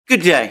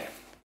Good day.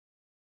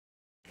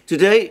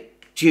 Today,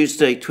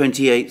 Tuesday,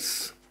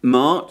 28th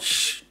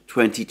March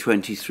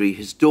 2023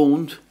 has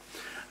dawned,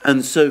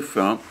 and so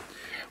far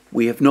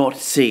we have not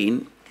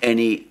seen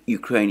any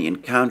Ukrainian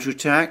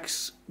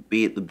counterattacks,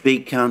 be it the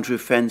big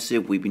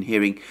counteroffensive we've been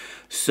hearing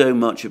so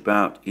much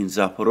about in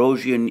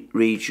Zaporozhye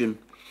region,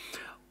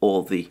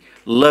 or the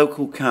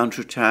local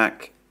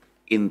counterattack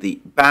in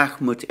the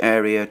Bakhmut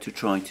area to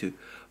try to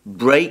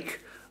break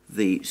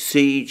the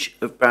siege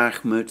of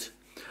Bakhmut,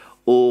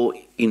 or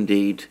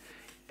indeed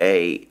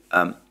a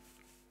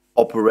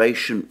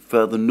operation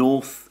further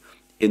north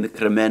in the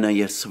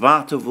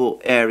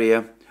Kremenaya-Svatovo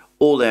area,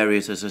 all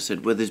areas, as I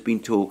said, where there's been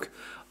talk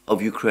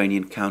of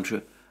Ukrainian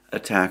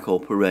counter-attack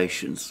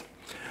operations.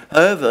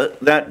 However,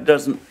 that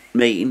doesn't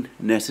mean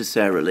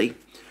necessarily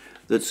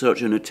that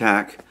such an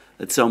attack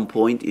at some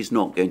point is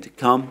not going to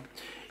come.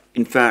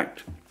 In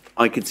fact,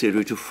 I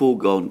consider it a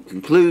foregone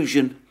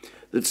conclusion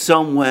that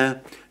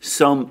somewhere,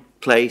 some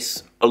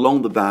place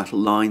along the battle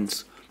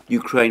lines,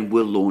 Ukraine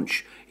will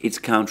launch its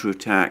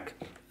counterattack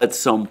at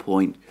some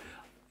point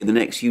in the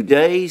next few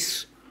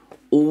days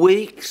or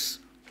weeks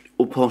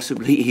or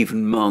possibly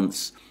even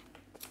months.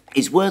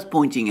 It's worth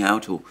pointing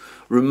out or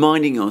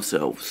reminding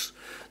ourselves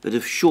that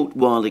a short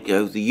while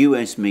ago the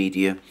US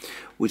media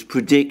was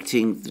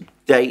predicting the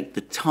date, the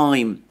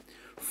time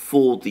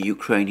for the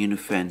Ukrainian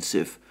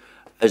offensive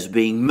as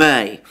being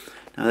May.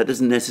 Now that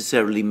doesn't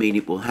necessarily mean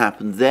it will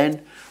happen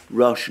then.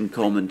 Russian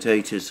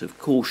commentators have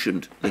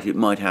cautioned that it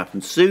might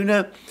happen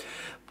sooner.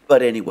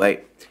 But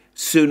anyway,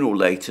 sooner or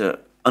later,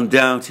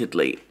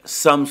 undoubtedly,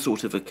 some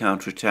sort of a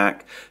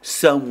counterattack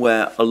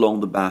somewhere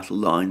along the battle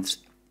lines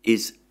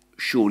is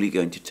surely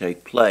going to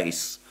take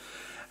place.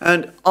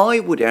 And I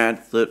would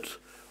add that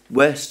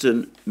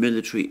Western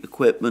military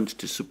equipment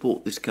to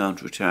support this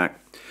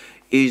counterattack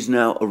is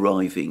now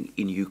arriving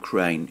in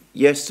Ukraine.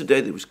 Yesterday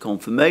there was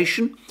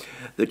confirmation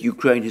that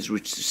Ukraine has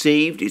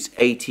received its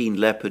 18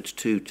 Leopard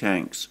 2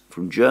 tanks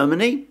from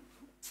Germany,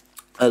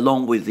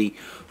 along with the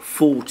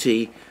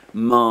 40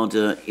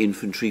 Marder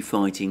infantry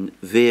fighting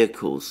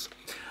vehicles.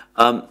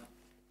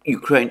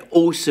 Ukraine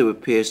also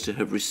appears to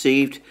have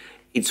received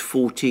its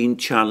 14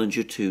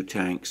 Challenger 2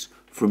 tanks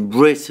from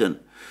Britain,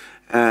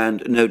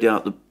 and no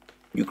doubt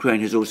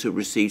Ukraine has also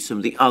received some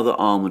of the other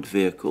armoured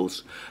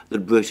vehicles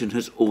that Britain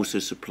has also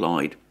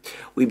supplied.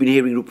 We've been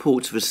hearing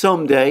reports for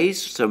some days,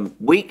 some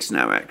weeks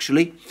now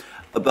actually,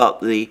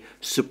 about the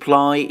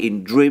supply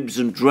in dribs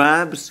and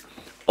drabs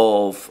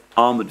of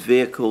armoured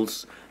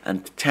vehicles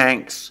and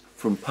tanks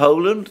from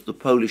Poland. The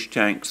Polish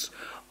tanks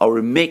are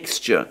a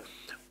mixture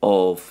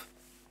of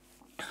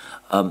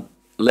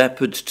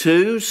Leopard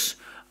 2s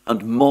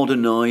and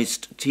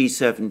modernised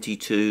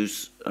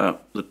T-72s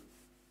that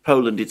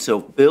Poland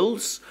itself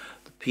builds,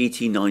 the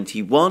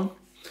PT-91,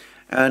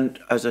 and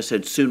as I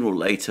said, sooner or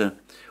later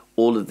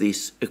all of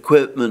this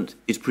equipment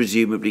is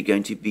presumably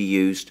going to be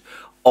used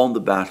on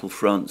the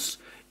battlefronts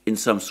in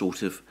some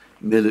sort of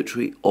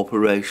military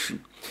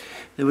operation.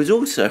 There was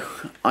also,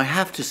 I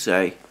have to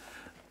say,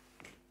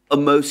 a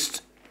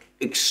most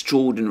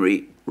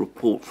extraordinary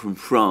report from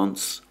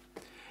France.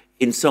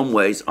 In some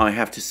ways, I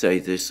have to say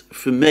this,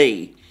 for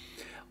me,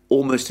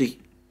 almost an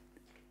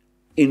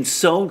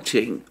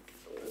insulting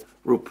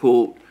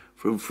report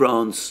from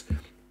France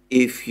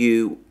if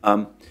you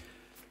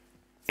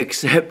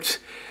accept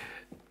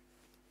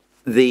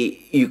the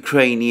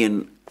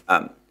Ukrainian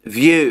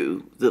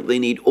view that they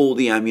need all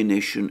the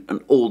ammunition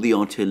and all the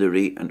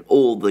artillery and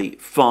all the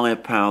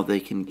firepower they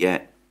can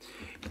get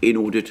in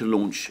order to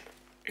launch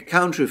a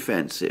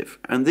counteroffensive.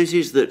 And this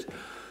is that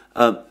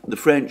the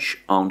French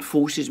Armed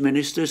Forces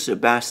Minister,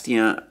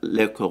 Sébastien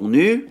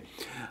Lecornu,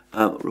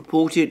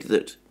 reported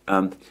that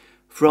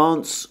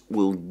France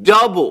will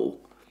double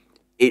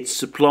its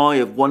supply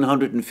of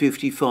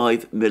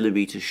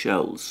 155mm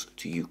shells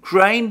to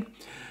Ukraine,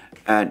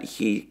 and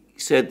he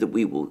said that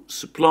we will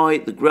supply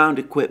the ground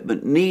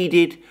equipment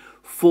needed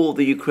for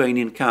the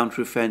Ukrainian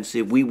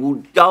counteroffensive. We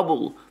will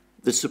double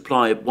the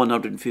supply of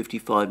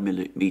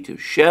 155mm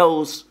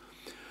shells.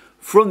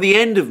 From the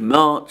end of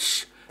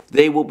March,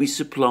 they will be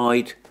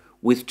supplied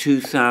with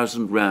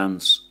 2,000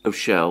 rounds of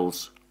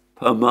shells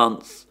per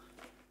month.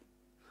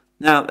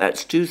 Now,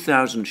 that's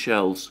 2,000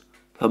 shells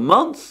per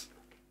month.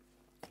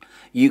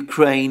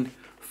 Ukraine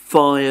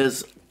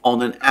fires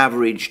on an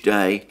average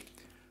day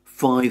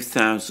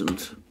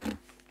 5,000.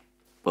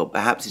 Well,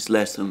 perhaps it's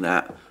less than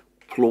that.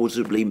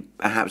 Plausibly,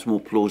 perhaps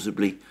more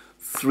plausibly,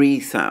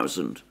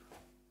 3,000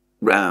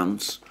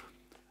 rounds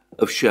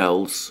of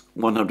shells,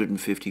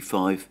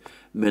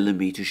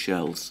 155mm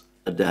shells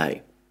a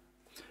day.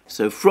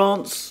 So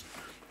France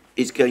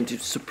is going to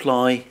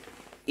supply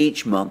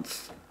each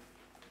month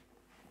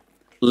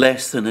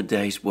less than a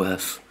day's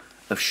worth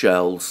of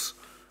shells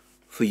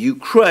for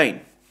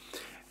Ukraine.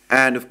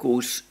 And of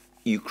course,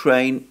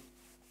 Ukraine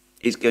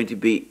is going to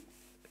be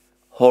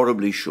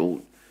horribly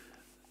short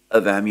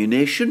of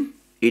ammunition.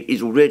 It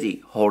is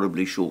already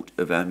horribly short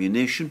of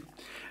ammunition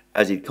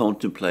as it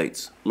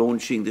contemplates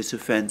launching this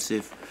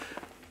offensive.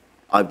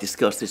 I've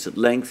discussed this at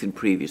length in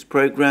previous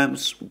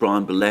programs.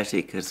 Brian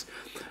Beletic has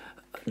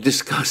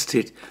discussed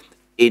it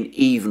in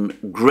even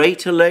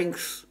greater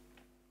length.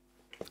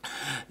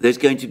 There's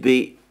going to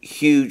be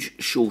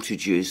huge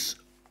shortages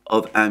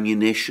of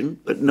ammunition,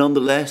 but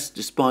nonetheless,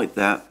 despite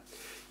that,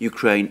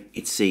 Ukraine,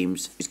 it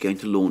seems, is going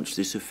to launch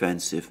this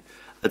offensive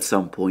at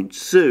some point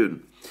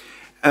soon.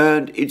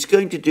 And it's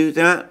going to do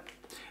that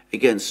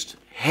against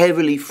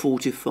heavily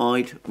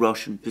fortified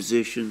Russian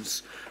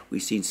positions.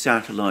 We've seen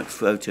satellite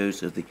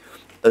photos of the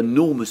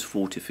enormous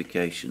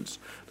fortifications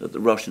that the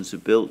Russians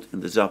have built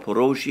in the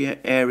Zaporozhye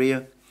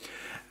area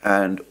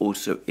and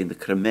also in the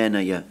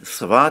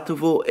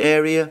Kremenaya-Svatovo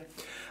area.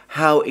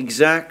 How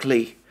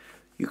exactly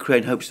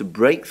Ukraine hopes to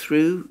break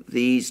through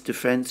these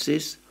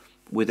defences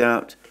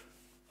without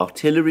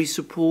artillery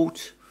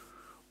support,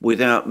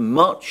 without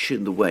much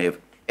in the way of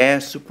air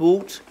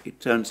support. It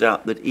turns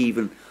out that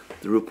even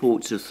the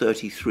reports of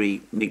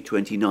 33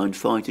 MiG-29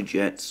 fighter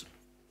jets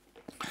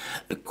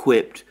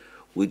equipped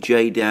with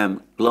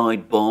JDAM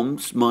glide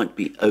bombs might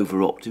be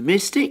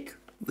over-optimistic.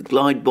 The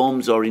glide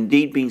bombs are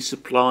indeed being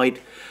supplied,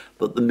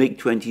 but the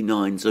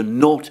MiG-29s are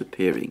not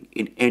appearing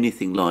in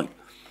anything like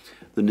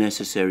the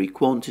necessary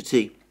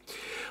quantity.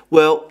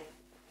 Well,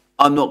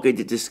 I'm not going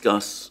to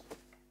discuss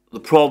the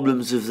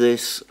problems of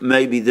this.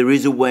 Maybe there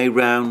is a way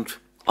round,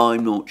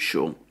 I'm not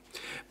sure.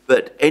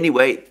 But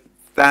anyway,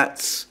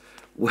 that's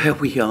where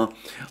we are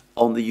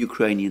on the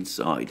Ukrainian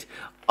side.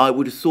 I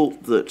would have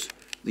thought that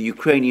the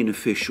Ukrainian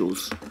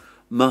officials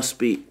must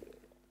be,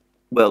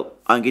 well,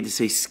 I'm going to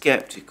say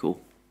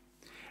skeptical.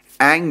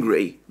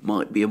 Angry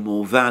might be a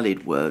more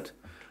valid word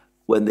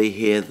when they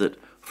hear that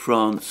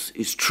France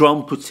is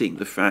trumpeting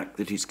the fact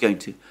that it's going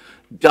to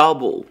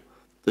double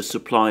the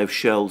supply of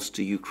shells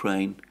to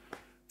Ukraine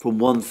from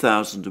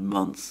 1,000 a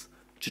month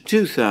to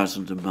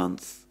 2,000 a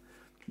month,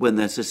 when,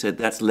 as I said,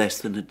 that's less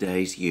than a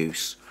day's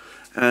use.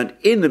 And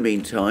in the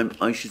meantime,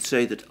 I should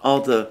say that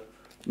other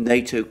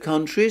NATO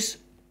countries,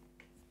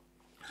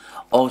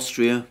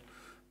 Austria,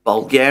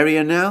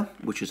 Bulgaria now,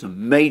 which is a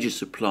major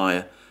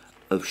supplier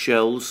of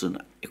shells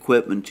and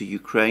equipment to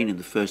Ukraine in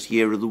the first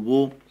year of the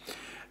war,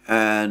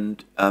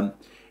 and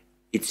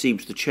it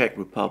seems the Czech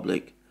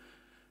Republic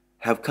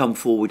have come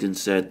forward and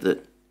said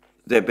that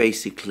they're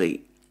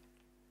basically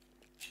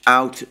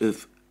out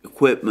of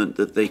equipment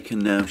that they can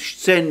now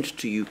send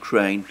to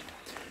Ukraine,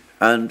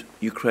 and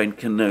Ukraine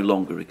can no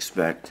longer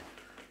expect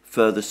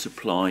further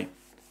supply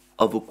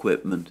of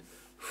equipment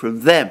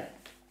from them.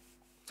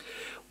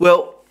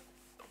 Well,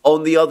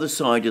 on the other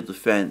side of the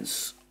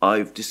fence,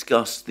 I've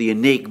discussed the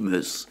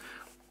enigmas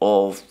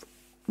of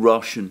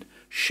Russian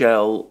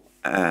shell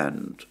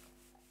and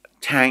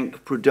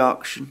tank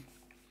production.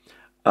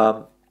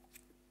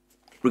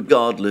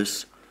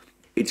 Regardless,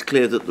 it's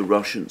clear that the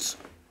Russians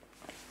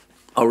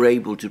are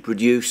able to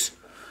produce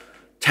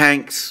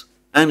tanks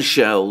and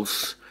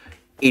shells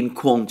in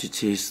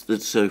quantities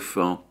that so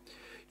far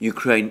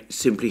Ukraine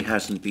simply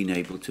hasn't been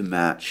able to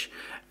match.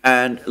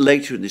 And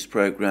later in this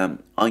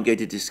program, I'm going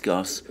to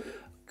discuss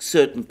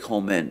certain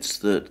comments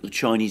that the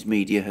Chinese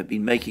media have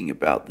been making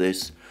about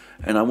this.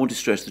 And I want to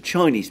stress the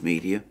Chinese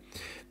media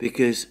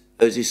because,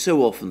 as is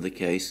so often the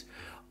case,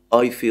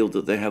 I feel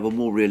that they have a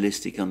more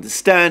realistic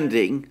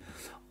understanding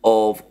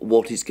of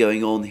what is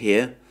going on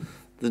here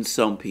than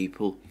some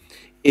people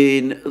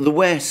in the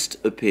West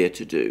appear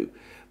to do.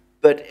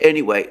 But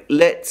anyway,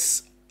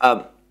 let's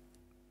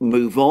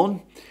move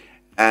on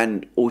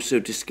and also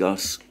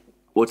discuss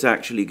what's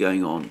actually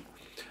going on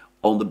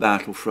the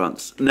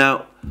battlefronts.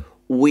 Now,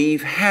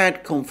 we've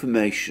had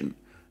confirmation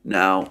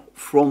now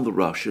from the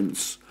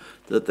Russians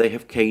that they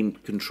have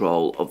gained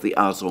control of the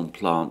Azov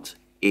plant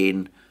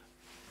in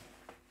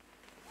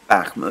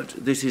Bakhmut.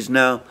 This is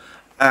now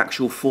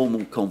actual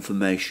formal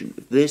confirmation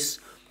of this,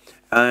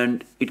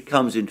 and it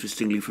comes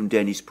interestingly from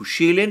Denis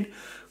Pushilin,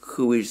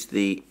 who is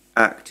the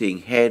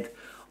acting head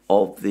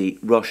of the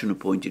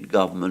Russian-appointed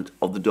government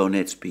of the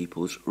Donetsk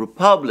People's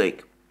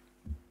Republic.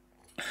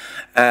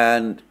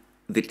 And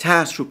the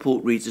TASS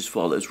report reads as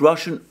follows: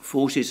 Russian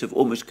forces have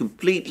almost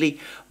completely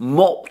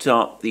mopped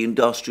up the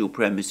industrial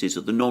premises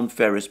of the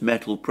non-ferrous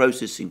metal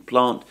processing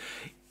plant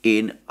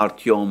in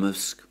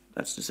Artyomovsk,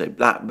 that's to say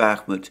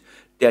Bakhmut,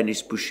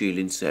 Denis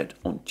Pushilin said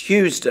on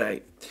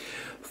Tuesday.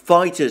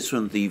 Fighters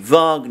from the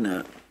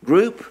Wagner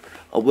group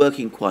are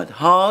working quite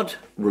hard,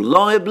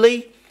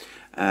 reliably,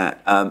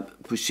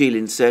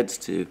 Pushilin said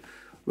to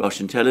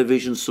Russian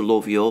television,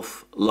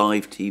 Solovyov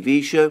live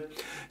TV show.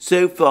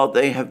 So far,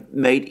 they have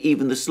made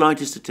even the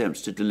slightest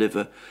attempts to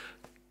deliver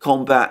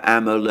combat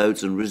ammo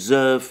loads and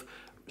reserve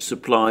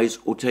supplies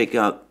or take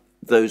out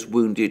those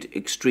wounded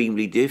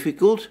extremely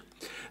difficult.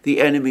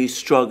 The enemy is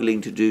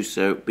struggling to do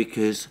so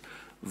because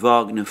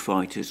Wagner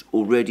fighters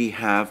already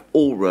have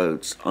all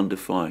roads under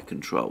fire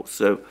control.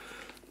 So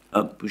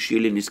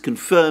Pushilin is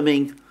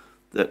confirming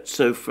that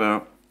so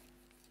far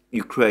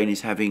Ukraine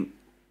is having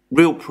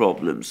real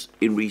problems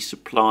in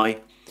resupply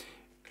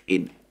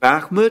in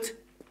Bakhmut.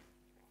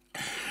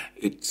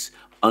 It's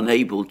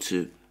unable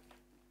to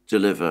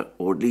deliver,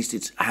 or at least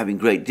it's having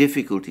great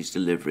difficulties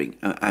delivering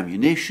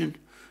ammunition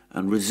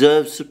and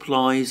reserve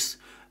supplies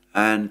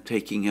and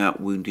taking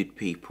out wounded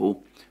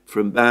people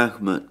from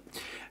Bakhmut.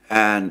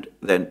 And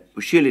then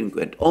Pushilin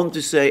went on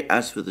to say,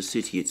 as for the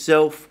city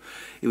itself,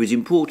 it was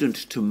important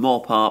to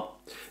mop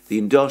up the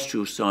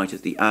industrial site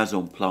at the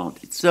Azov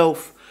plant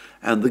itself,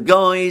 and the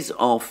guys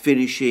are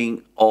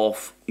finishing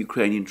off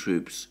Ukrainian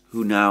troops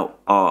who now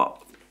are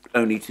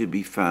only to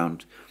be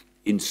found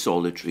in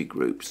solitary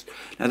groups.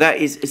 Now that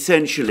is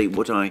essentially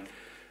what I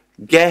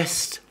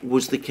guessed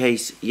was the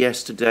case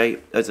yesterday.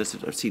 As I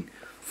said, I've seen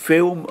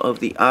film of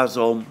the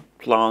Azov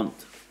plant,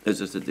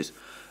 as I said, this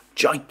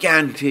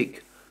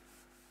gigantic,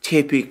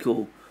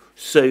 typical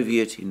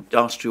Soviet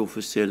industrial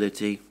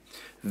facility,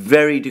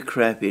 very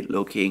decrepit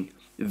looking,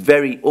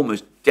 very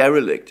almost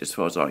derelict as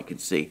far as I can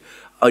see.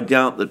 I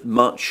doubt that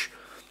much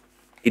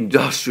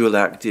industrial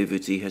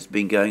activity has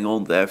been going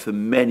on there for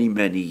many,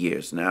 many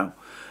years now.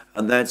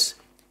 And that's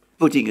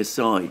putting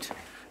aside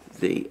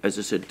the, as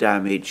I said,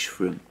 damage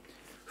from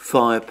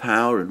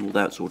firepower and all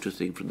that sort of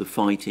thing from the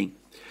fighting.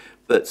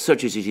 But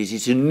such as it is,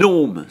 it's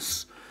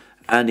enormous,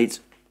 and it's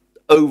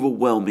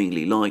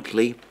overwhelmingly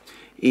likely,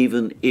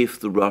 even if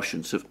the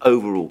Russians have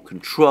overall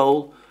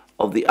control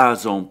of the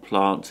Azov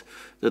plant,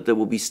 that there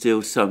will be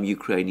still some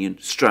Ukrainian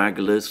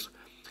stragglers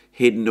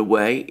hidden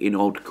away in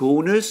odd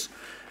corners.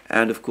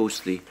 And of course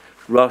the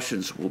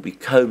Russians will be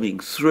combing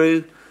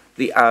through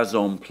the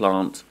Azov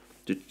plant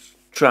to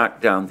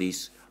track down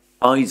these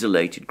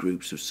isolated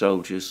groups of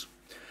soldiers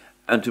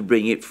and to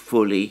bring it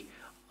fully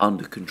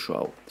under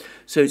control.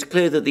 So it's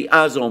clear that the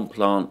Azov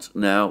plant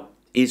now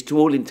is to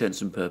all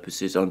intents and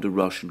purposes under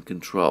Russian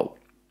control.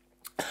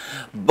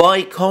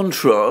 By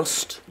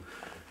contrast,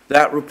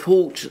 that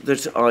report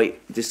that I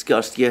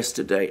discussed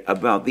yesterday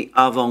about the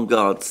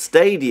Avant-Garde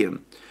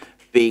Stadium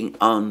being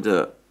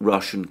under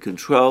Russian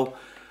control,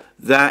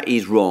 that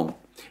is wrong.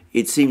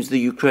 It seems the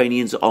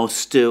Ukrainians are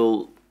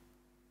still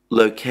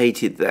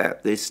located there.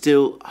 They're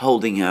still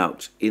holding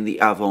out in the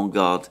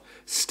Avant-Garde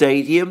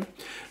Stadium.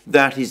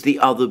 That is the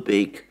other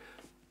big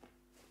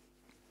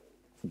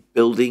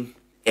building,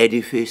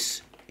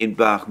 edifice in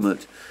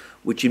Bakhmut,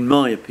 which in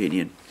my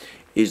opinion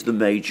is the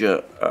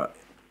major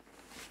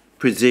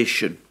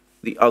position,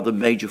 the other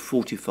major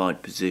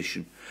fortified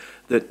position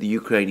that the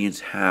Ukrainians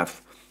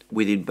have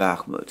within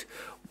Bakhmut.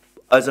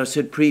 As I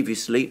said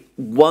previously,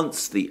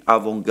 once the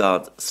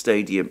Avant-Garde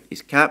Stadium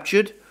is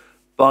captured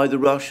by the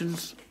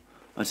Russians,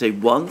 I say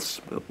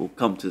once, but we'll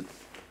come to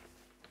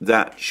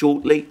that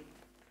shortly,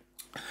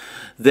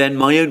 then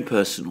my own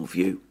personal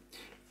view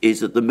is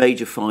that the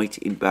major fight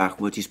in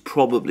Bakhmut is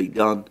probably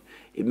done.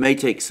 It may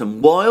take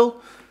some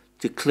while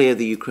to clear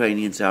the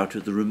Ukrainians out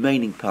of the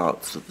remaining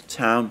parts of the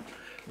town,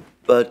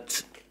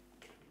 but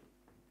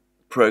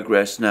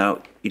progress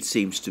now, it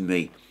seems to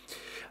me,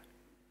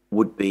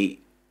 would be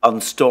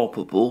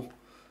unstoppable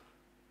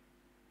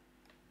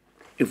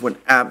if one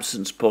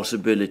absents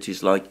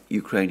possibilities like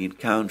Ukrainian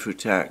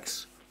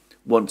counterattacks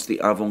once the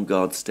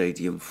Avant-Garde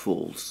Stadium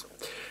falls.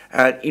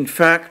 And in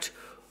fact,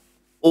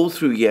 all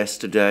through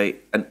yesterday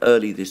and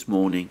early this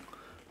morning,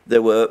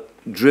 there were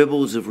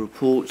dribbles of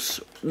reports,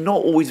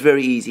 not always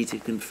very easy to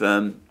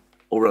confirm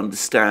or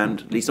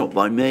understand, at least not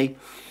by me,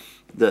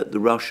 that the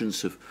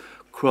Russians have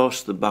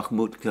crossed the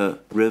Bakhmutka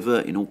River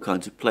in all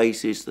kinds of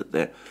places, that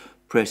they're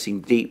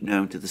pressing deep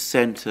now into the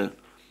center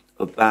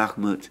of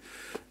Bakhmut,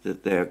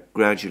 that they're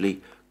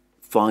gradually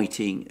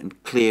fighting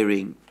and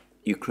clearing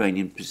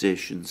Ukrainian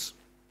positions.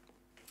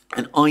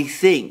 And I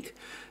think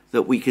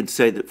that we can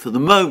say that for the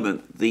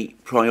moment, the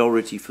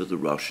priority for the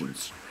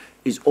Russians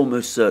is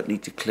almost certainly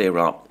to clear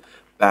up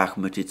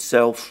Bakhmut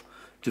itself,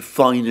 to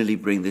finally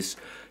bring this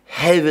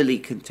heavily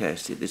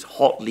contested, this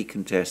hotly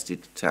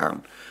contested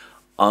town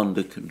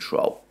under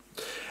control.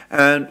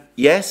 And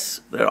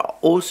yes, there are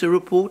also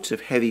reports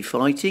of heavy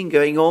fighting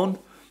going on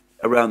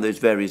around those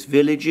various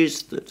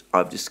villages that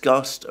I've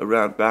discussed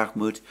around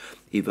Bakhmut,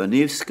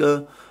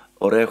 Ivanivska,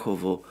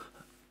 Orekhovo,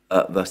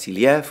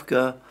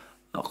 Vasilyevka,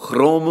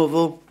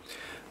 Khromovo.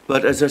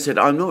 But as I said,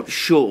 I'm not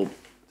sure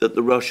that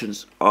the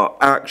Russians are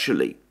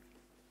actually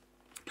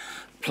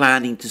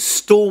planning to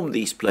storm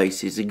these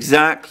places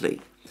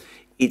exactly.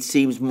 It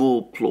seems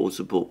more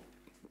plausible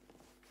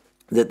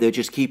that they're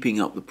just keeping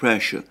up the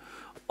pressure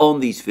on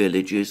these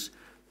villages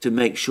to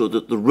make sure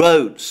that the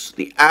roads,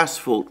 the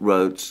asphalt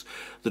roads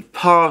that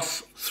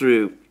pass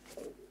through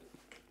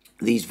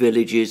these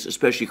villages,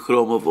 especially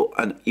Khromovo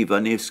and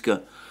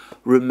Ivanivska,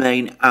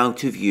 remain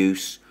out of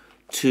use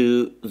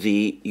to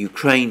the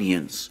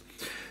Ukrainians.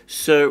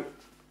 So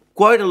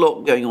quite a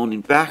lot going on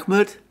in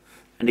Bakhmut,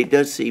 and it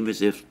does seem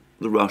as if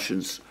the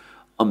Russians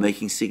are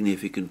making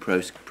significant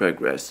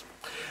progress.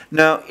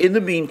 Now, in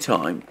the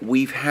meantime,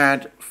 we've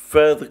had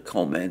further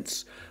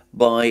comments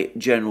by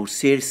General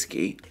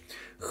Syrsky,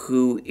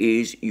 who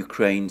is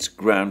Ukraine's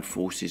ground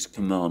forces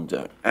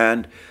commander.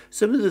 And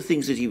some of the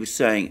things that he was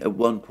saying at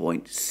one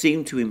point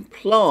seemed to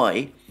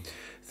imply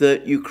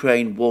that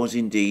Ukraine was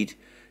indeed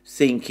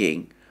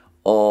thinking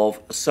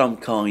of some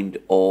kind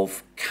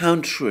of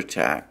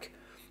counterattack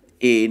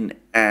in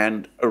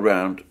and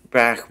around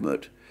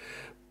Bakhmut.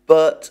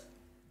 But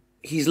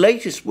his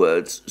latest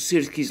words,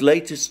 Syrsky's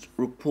latest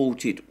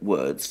reported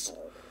words,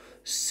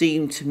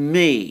 seem to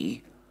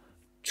me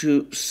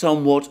to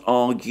somewhat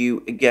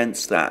argue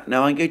against that.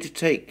 Now, I'm going to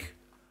take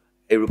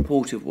a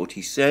report of what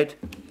he said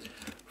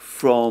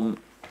from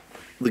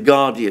The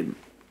Guardian,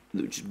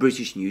 which is a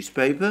British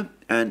newspaper,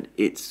 and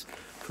it's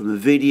from a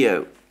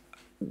video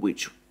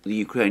which the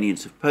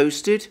Ukrainians have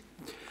posted.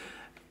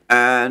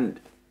 And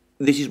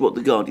this is what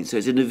The Guardian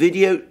says. In a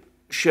video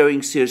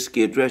showing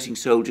Syrskyi addressing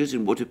soldiers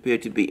in what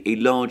appeared to be a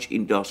large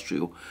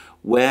industrial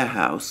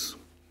warehouse,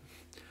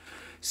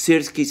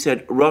 Syrskyi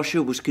said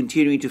Russia was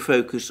continuing to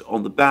focus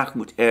on the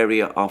Bakhmut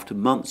area after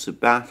months of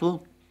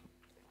battle.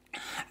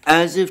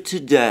 As of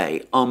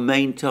today, our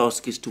main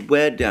task is to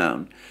wear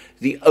down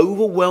the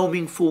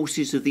overwhelming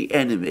forces of the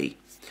enemy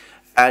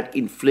and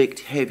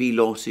inflict heavy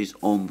losses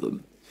on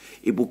them.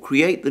 It will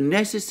create the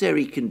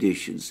necessary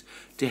conditions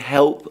to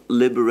help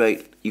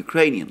liberate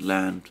Ukrainian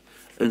land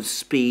and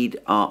speed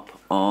up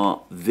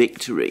our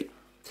victory.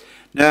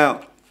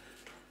 Now,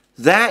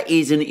 that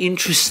is an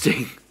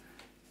interesting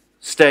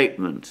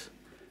statement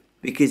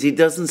because it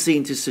doesn't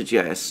seem to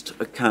suggest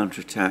a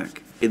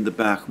counterattack in the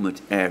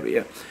Bakhmut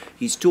area.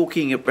 He's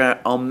talking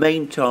about our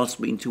main task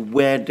being to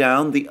wear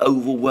down the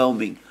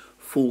overwhelming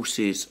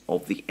forces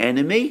of the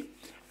enemy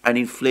and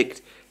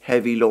inflict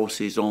heavy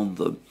losses on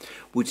them,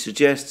 which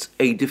suggests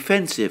a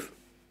defensive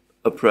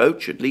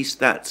approach. At least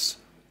that's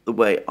the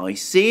way I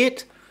see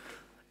it.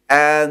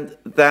 And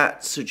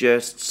that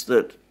suggests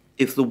that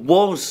if there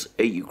was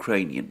a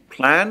Ukrainian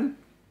plan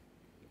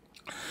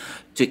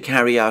to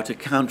carry out a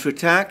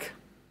counterattack,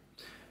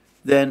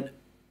 then,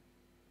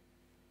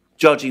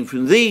 judging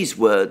from these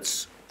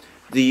words,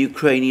 the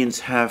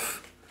Ukrainians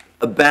have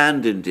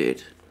abandoned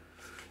it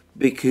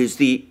because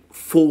the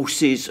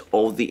forces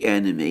of the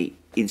enemy,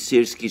 in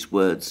Syrskyi's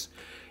words,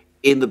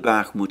 in the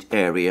Bakhmut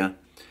area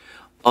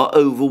are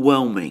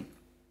overwhelming.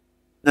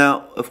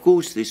 Now, of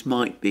course, this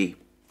might be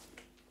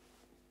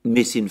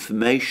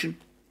misinformation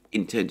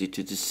intended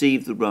to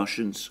deceive the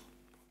Russians.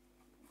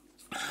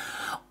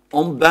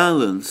 On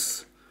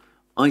balance,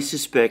 I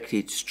suspect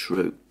it's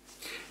true.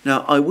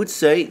 Now, I would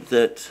say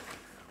that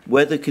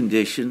weather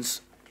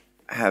conditions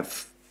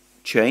have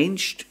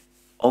changed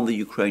on the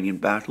Ukrainian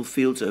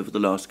battlefields over the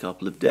last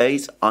couple of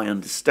days. I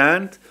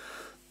understand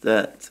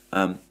that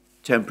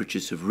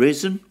temperatures have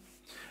risen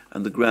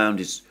and the ground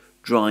is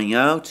drying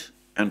out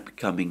and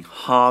becoming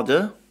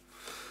harder,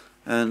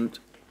 and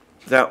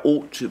that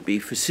ought to be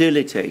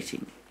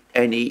facilitating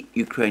any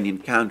Ukrainian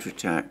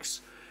counterattacks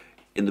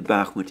in the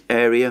Bakhmut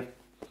area.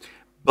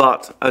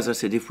 But, as I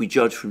said, if we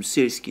judge from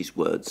Syrskyi's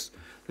words,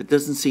 that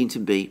doesn't seem to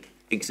be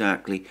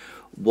exactly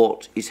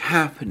what is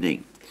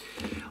happening.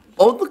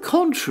 On the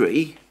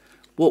contrary,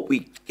 what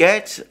we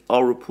get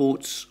are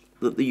reports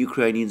that the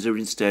Ukrainians are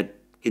instead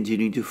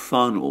continuing to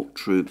funnel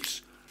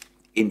troops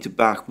into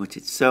Bakhmut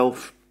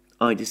itself.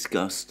 I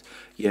discussed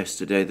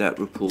yesterday that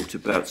report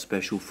about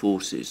special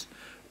forces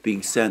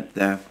being sent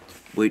there,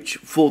 which,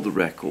 for the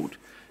record,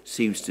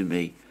 seems to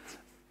me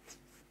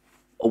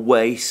a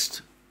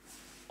waste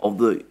of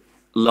the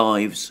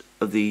lives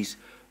of these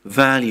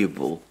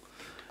valuable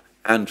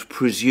and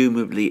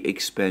presumably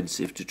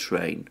expensive to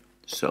train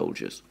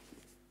soldiers.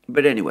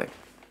 But anyway,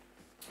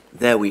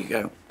 there we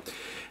go.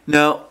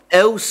 Now,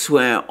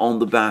 elsewhere on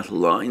the battle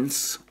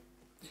lines,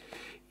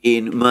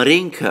 in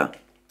Marinka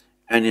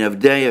and in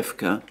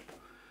Avdiivka,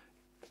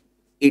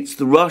 it's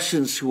the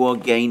Russians who are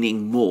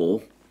gaining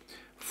more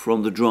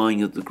from the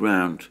drying of the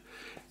ground.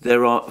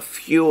 There are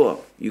fewer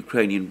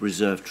Ukrainian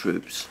reserve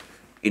troops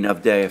in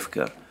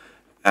Avdiivka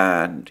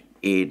and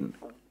in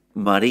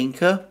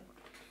Marinka,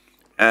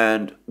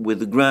 and with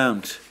the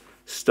ground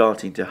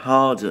starting to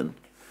harden,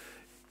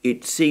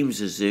 it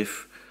seems as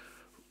if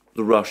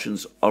the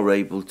Russians are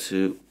able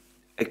to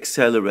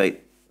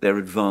accelerate their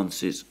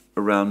advances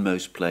around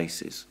most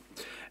places.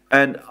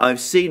 And I've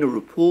seen a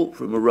report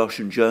from a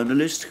Russian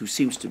journalist who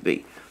seems to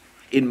be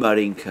in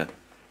Marinka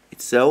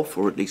itself,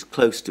 or at least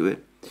close to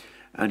it,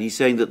 and he's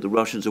saying that the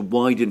Russians are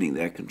widening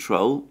their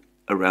control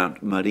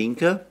around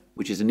Marinka,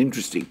 which is an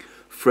interesting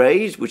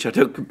phrase, which I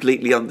don't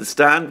completely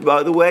understand,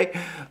 by the way,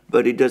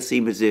 but it does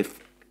seem as if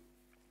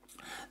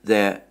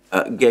they're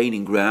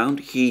gaining ground.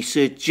 He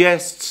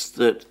suggests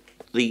that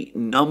the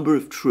number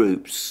of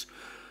troops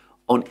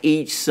on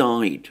each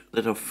side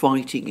that are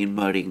fighting in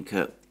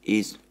Marinka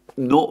is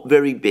not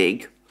very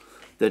big,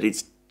 that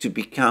it's to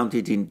be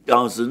counted in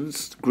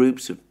dozens,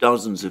 groups of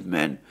dozens of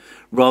men,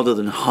 rather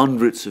than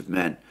hundreds of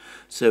men.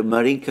 So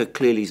Marinka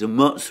clearly is a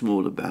much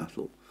smaller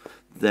battle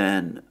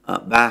than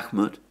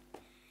Bakhmut.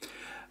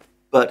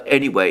 But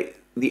anyway,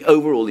 the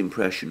overall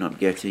impression I'm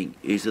getting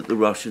is that the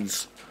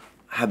Russians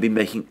have been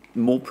making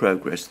more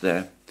progress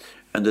there,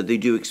 and that they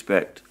do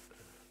expect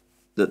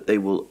that they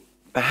will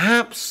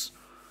perhaps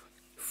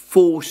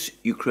force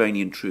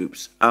Ukrainian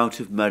troops out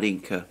of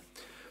Marinka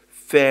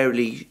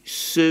fairly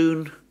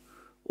soon,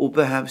 or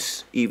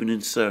perhaps even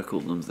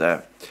encircle them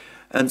there.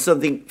 And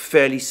something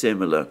fairly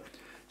similar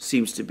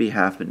seems to be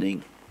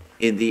happening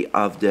in the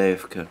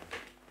Avdiivka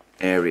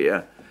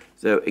area.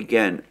 Though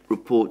again,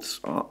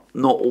 reports are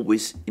not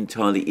always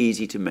entirely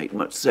easy to make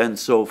much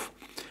sense of,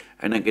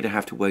 and I'm going to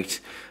have to wait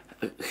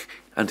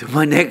until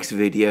my next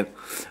video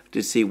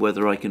to see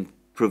whether I can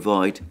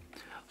provide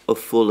a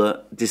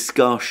fuller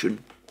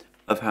discussion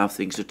of how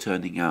things are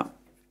turning out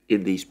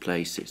in these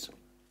places.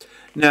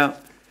 Now,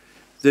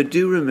 there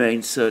do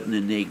remain certain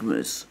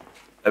enigmas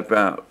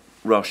about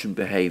Russian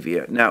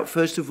behaviour. Now,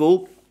 first of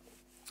all,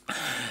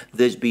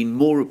 there's been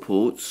more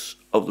reports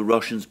of the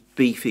Russians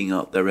beefing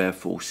up their air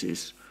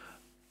forces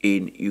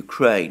in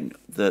Ukraine,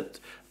 that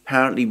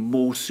apparently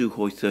more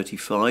Sukhoi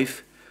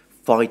 35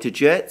 fighter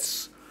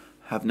jets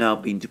have now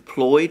been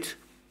deployed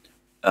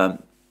to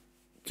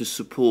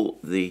support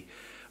the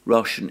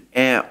Russian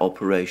air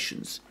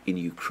operations in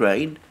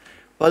Ukraine.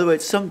 By the way,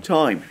 it's some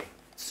time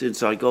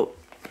since I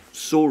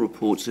saw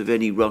reports of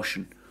any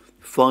Russian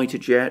fighter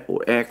jet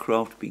or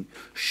aircraft being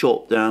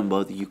shot down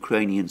by the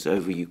Ukrainians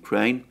over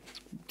Ukraine.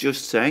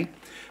 Just saying.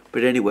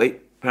 But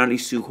anyway, apparently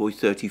Sukhoi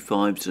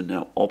 35s are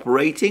now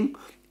operating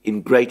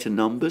in greater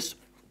numbers.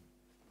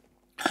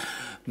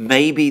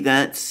 Maybe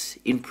that's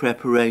in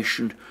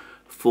preparation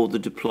for the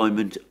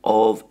deployment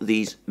of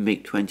these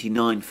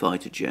MiG-29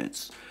 fighter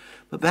jets.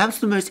 But perhaps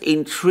the most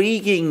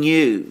intriguing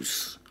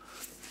news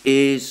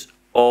is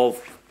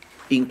of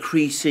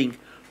increasing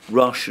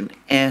Russian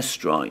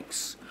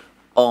airstrikes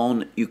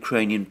on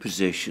Ukrainian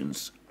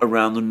positions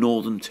around the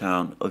northern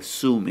town of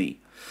Sumy.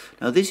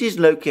 Now, this is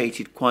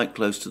located quite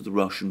close to the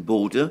Russian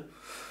border,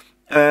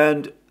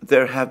 and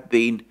there have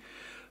been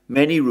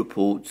many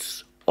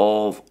reports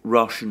of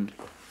Russian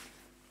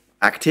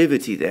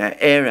activity there,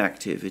 air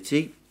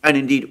activity, and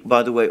indeed,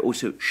 by the way,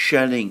 also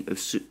shelling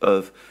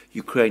of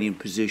Ukrainian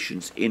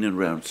positions in and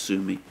around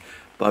Sumy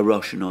by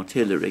Russian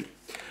artillery.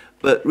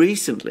 But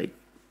recently,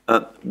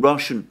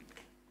 Russian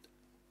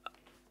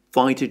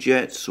fighter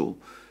jets or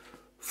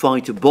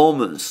fighter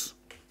bombers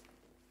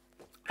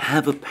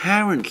have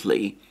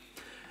apparently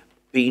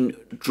been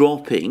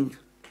dropping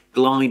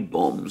glide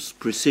bombs,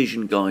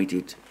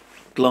 precision-guided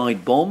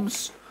glide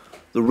bombs,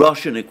 the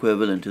Russian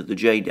equivalent of the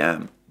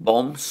JDAM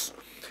bombs,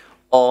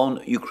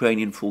 on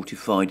Ukrainian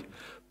fortified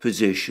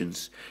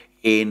positions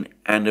in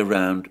and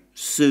around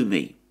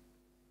Sumy.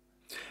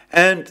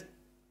 And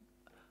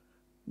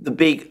the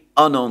big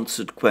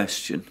unanswered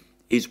question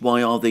is,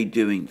 why are they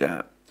doing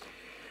that?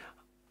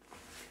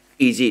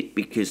 Is it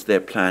because they're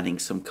planning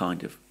some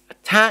kind of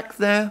attack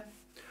there?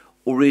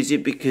 Or is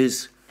it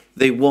because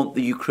they want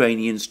the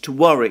Ukrainians to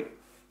worry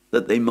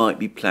that they might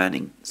be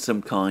planning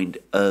some kind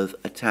of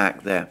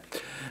attack there?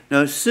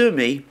 Now,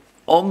 Sumy,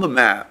 on the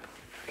map,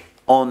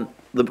 on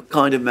the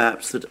kind of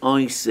maps that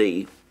I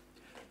see,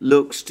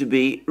 looks to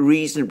be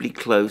reasonably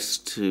close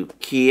to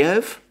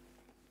Kiev.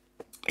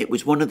 It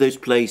was one of those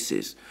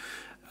places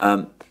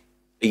a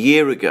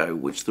year ago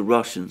which the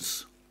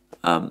Russians,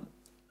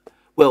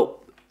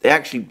 they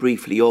actually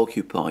briefly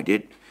occupied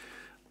it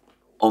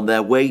on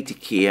their way to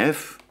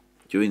Kiev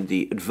during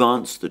the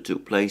advance that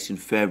took place in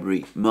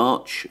February,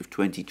 March of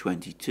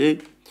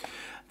 2022.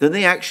 Then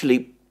they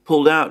actually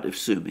pulled out of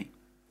Sumy,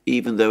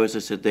 even though, as I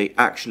said, they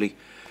actually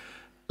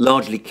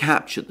largely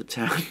captured the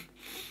town.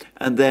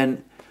 And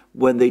then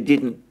when they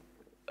didn't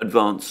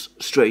advance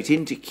straight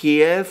into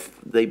Kiev,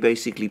 they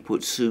basically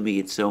put Sumy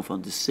itself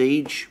under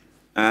siege,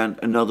 and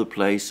another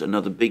place,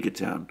 another bigger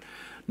town,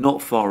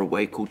 not far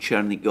away, called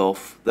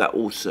Chernigov, that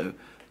also,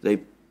 they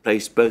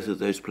placed both of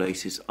those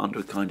places under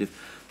a kind of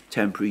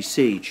temporary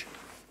siege.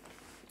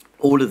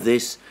 All of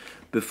this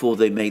before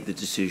they made the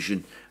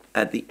decision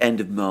at the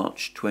end of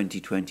March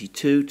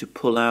 2022 to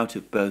pull out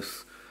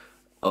of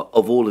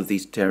all of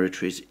these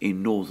territories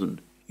in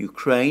northern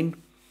Ukraine,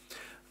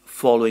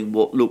 following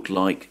what looked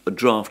like a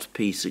draft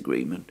peace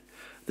agreement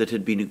that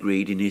had been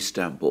agreed in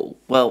Istanbul.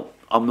 Well,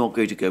 I'm not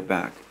going to go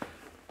back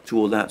to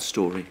all that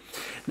story.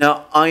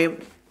 Now,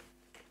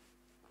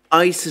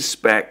 I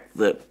suspect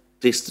that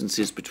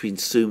distances between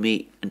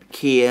Sumy and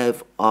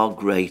Kiev are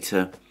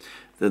greater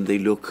than they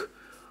look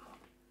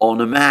on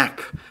a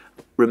map.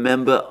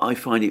 Remember, I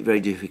find it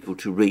very difficult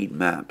to read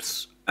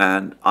maps,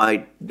 and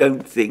I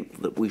don't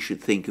think that we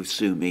should think of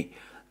Sumy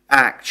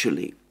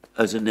actually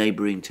as a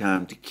neighbouring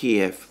town to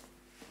Kiev.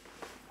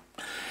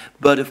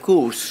 But of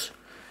course,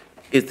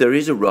 if there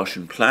is a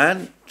Russian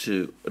plan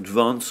to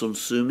advance on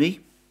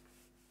Sumy,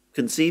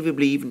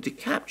 conceivably even to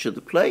capture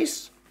the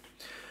place,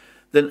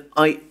 then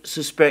I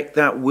suspect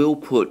that will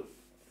put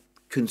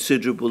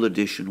considerable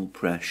additional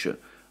pressure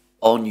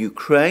on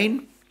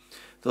Ukraine.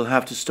 They'll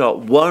have to start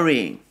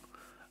worrying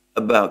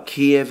about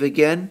Kiev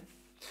again,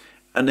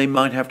 and they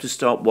might have to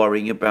start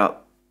worrying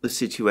about the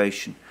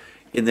situation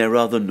in their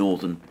other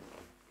northern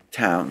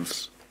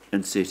towns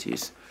and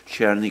cities,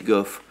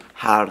 Chernigov,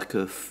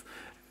 Kharkiv,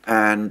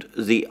 and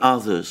the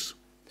others.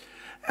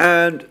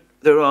 And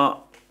there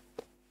are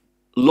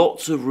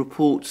lots of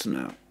reports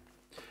now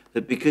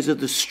that because of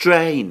the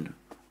strain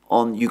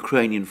on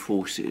Ukrainian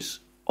forces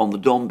on the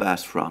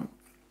Donbass front,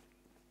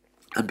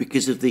 and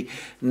because of the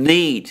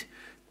need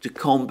to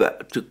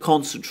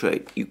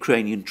concentrate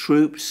Ukrainian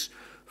troops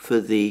for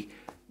the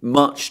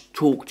much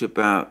talked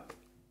about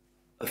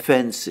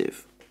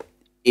offensive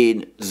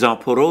in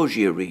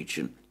Zaporozhye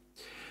region,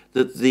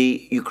 that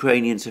the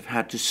Ukrainians have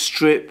had to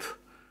strip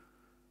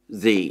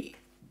the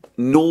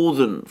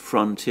northern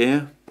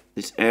frontier,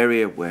 this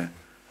area where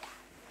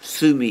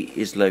Sumy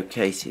is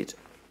located,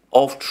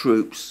 of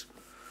troops,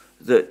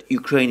 that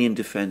Ukrainian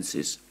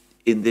defences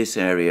in this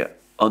area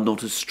are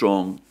not as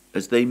strong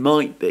as they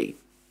might be.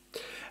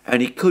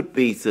 And it could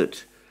be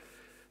that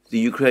the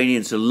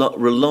Ukrainians are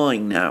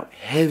relying now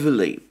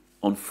heavily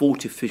on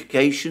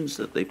fortifications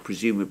that they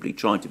presumably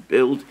tried to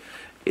build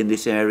in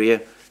this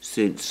area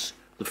since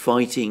the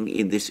fighting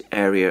in this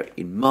area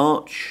in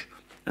March,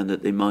 and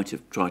that they might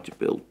have tried to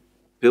build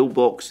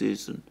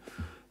pillboxes and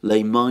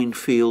lay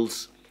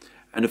minefields.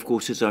 And of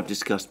course, as I've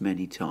discussed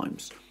many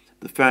times,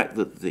 the fact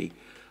that the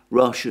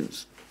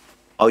Russians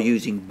are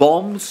using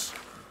bombs,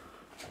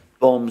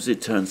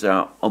 it turns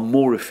out, are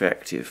more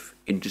effective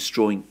in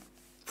destroying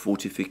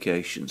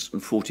fortifications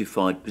and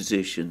fortified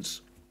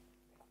positions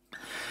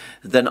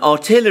than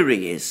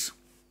artillery is.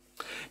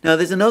 Now,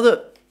 there's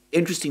another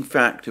interesting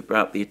fact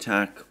about the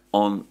attack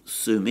on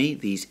Sumy,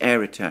 these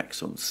air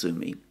attacks on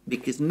Sumy,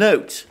 because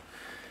note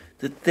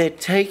that they're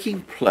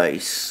taking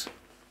place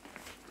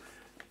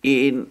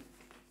in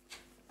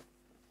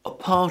a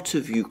part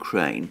of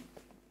Ukraine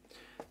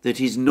that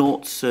is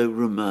not so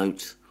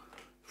remote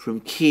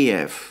from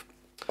Kiev.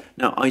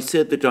 Now, I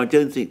said that I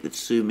don't think that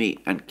Sumy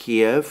and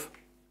Kiev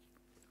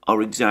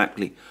are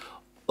exactly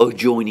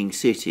adjoining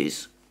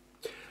cities,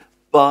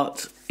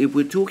 but if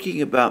we're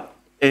talking about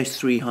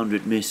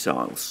S-300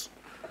 missiles,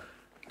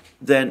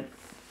 then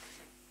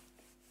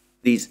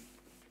these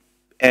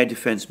air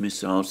defense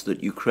missiles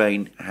that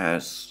Ukraine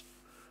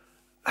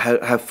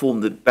have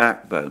formed the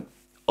backbone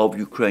of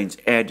Ukraine's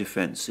air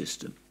defense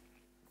system.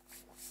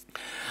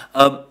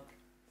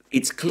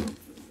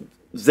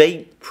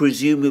 They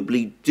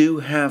presumably do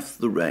have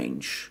the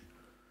range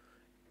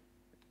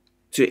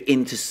to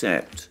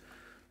intercept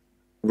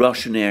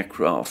Russian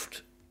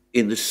aircraft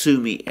in the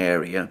Sumy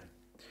area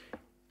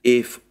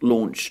if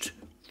launched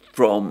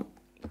from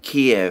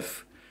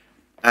Kiev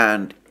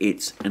and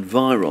its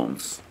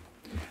environs.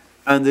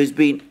 And there's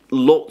been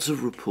lots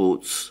of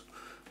reports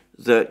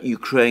that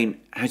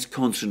Ukraine has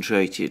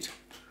concentrated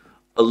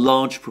a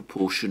large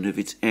proportion of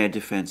its air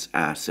defense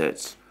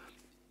assets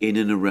in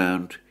and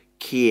around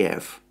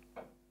Kiev.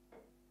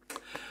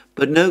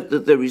 But note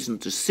that there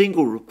isn't a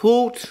single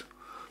report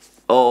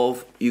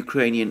of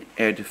Ukrainian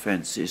air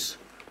defenses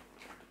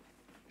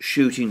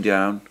shooting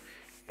down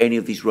any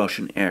of these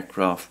Russian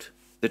aircraft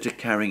that are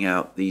carrying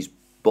out these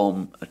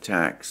bomb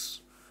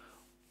attacks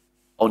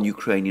on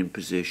Ukrainian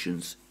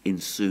positions in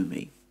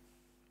Sumy.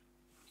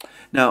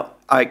 Now,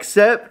 I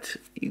accept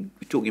you're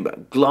talking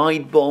about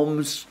glide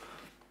bombs.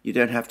 You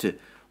don't have to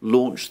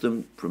launch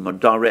them from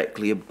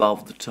directly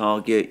above the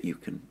target. You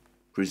can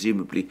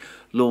presumably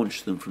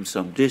launch them from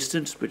some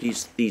distance, but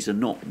these are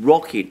not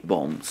rocket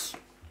bombs.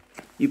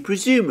 You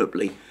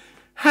presumably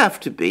have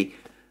to be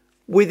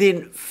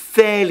within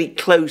fairly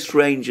close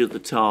range of the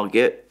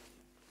target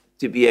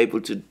to be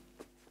able to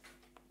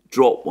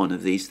drop one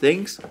of these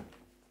things.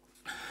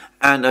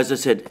 And as I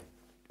said,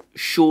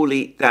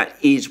 surely that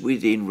is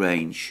within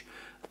range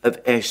of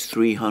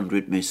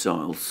S-300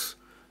 missiles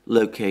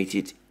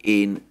located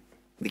in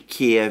the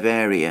Kiev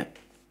area.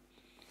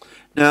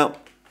 Now,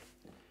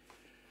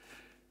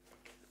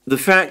 the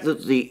fact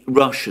that the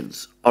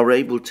Russians are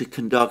able to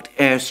conduct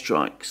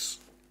airstrikes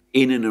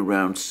in and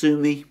around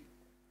Sumy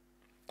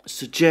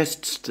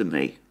suggests to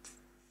me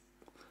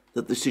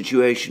that the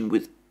situation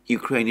with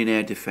Ukrainian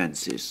air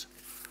defences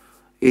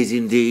is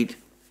indeed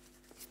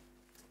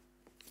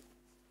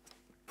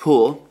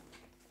poor,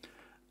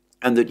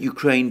 and that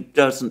Ukraine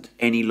doesn't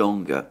any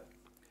longer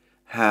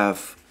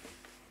have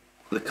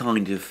the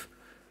kind of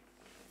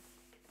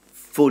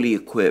fully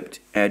equipped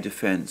air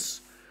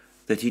defence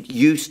that it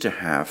used to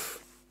have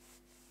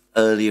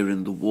earlier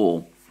in the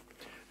war,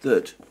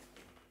 that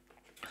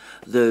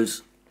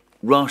those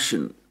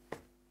Russian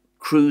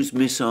cruise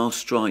missile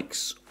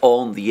strikes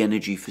on the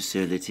energy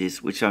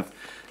facilities, which I've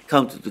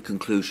come to the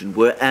conclusion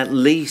were at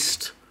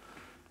least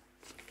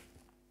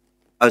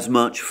as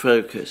much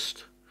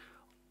focused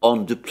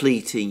on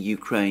depleting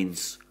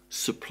Ukraine's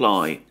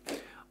supply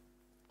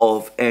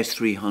of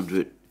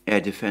S-300 air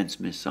defense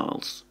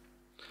missiles,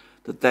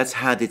 that's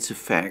had its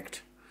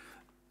effect.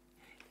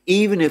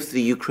 Even if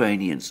the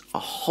Ukrainians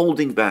are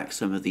holding back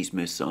some of these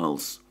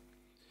missiles,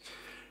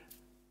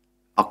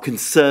 are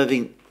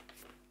conserving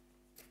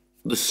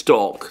the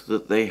stock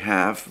that they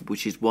have,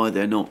 which is why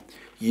they're not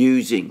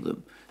using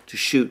them to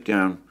shoot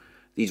down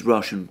these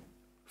Russian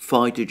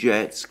fighter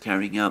jets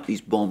carrying out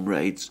these bomb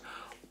raids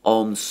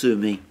on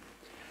Sumy.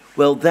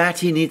 Well,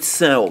 that in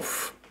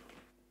itself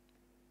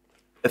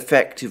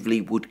effectively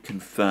would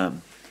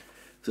confirm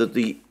that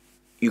the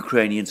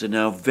Ukrainians are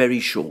now very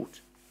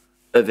short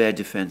of air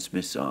defense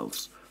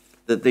missiles,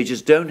 that they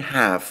just don't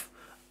have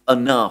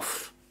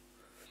enough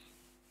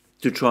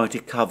to try to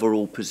cover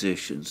all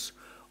positions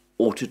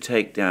or to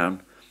take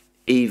down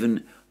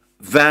even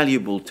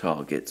valuable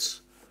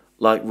targets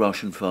like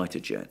Russian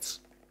fighter jets.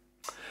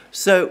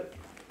 So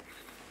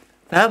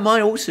that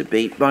might also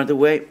be, by the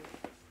way,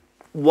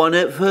 one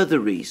further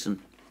reason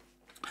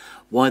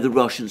why the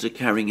Russians are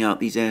carrying out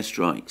these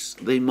airstrikes.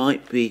 They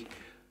might be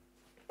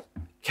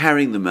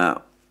carrying them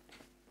out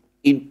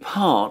in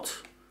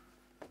part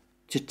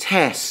to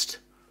test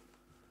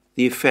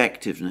the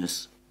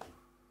effectiveness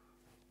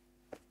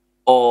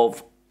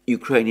of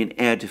Ukrainian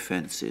air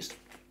defences,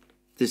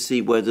 to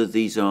see whether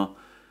these are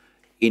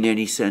in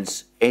any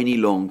sense any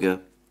longer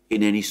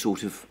in any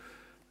sort of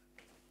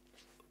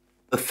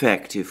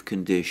effective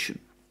condition.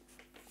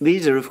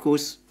 These are, of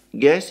course,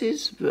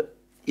 guesses, but,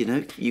 you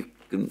know, you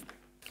can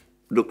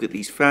look at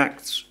these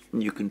facts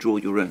and you can draw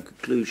your own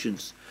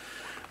conclusions.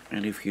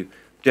 And if you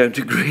don't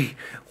agree,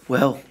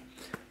 well,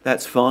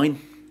 that's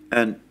fine.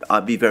 And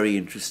I'd be very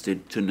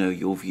interested to know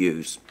your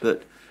views.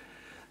 But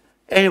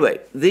anyway,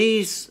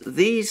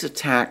 these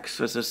attacks,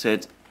 as I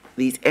said,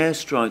 these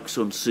airstrikes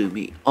on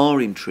Sumy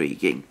are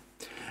intriguing.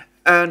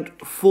 And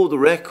for the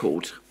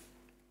record,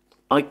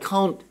 I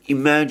can't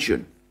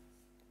imagine,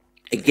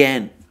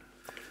 again,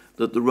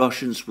 that the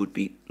Russians would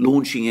be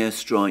launching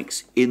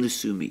airstrikes in the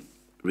Sumy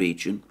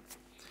region,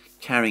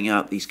 carrying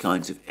out these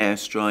kinds of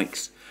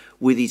airstrikes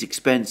with these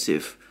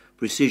expensive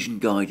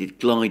precision-guided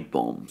glide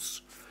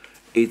bombs,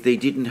 if they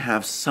didn't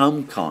have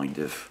some kind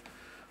of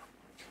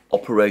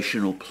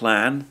operational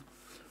plan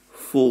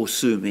for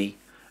Sumy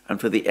and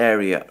for the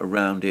area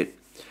around it.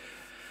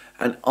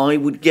 And I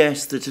would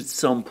guess that at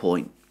some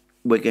point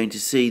we're going to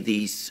see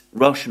these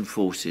Russian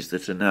forces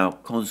that are now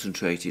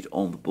concentrated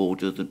on the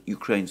border, the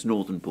Ukraine's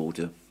northern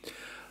border,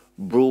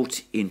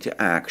 brought into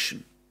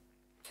action.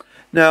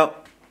 Now,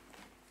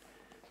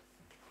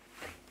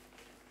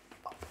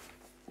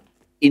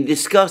 in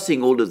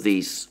discussing all of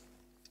these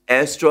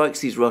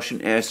airstrikes, these Russian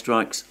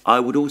airstrikes, I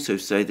would also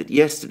say that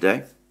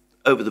yesterday,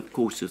 over the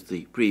course of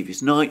the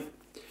previous night,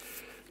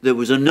 there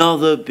was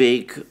another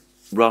big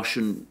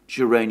Russian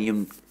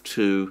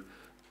uranium-2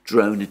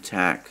 drone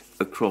attack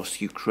across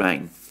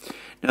Ukraine.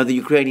 Now, the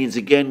Ukrainians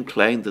again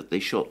claimed that they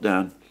shot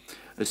down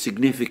a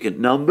significant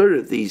number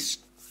of these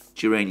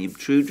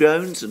uranium-2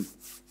 drones, and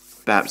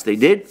perhaps they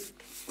did,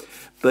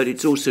 but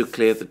it's also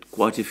clear that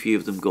quite a few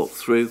of them got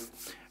through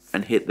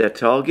and hit their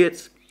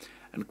targets,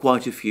 and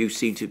quite a few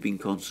seem to have been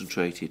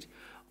concentrated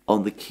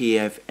on the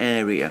Kiev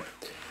area.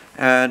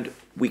 And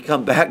we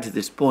come back to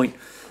this point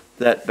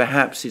that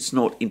perhaps it's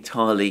not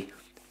entirely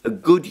a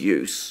good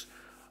use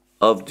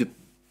of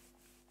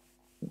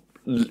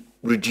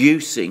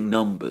reducing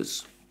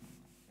numbers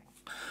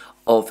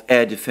of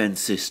air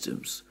defense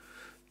systems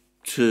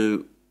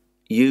to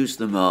use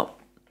them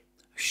up,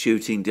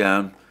 shooting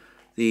down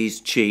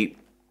these cheap,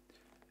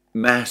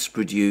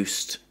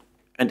 mass-produced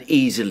and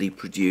easily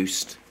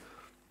produced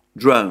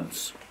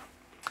drones.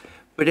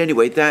 But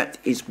anyway, that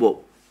is what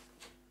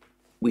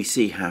we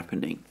see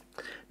happening.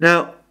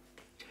 Now,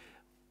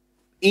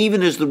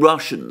 even as the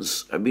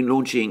Russians have been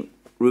launching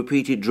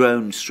repeated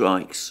drone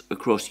strikes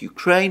across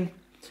Ukraine,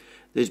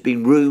 there's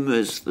been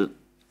rumours that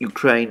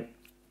Ukraine,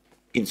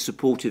 in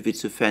support of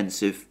its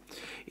offensive,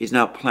 is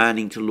now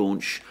planning to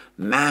launch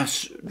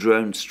mass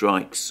drone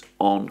strikes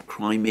on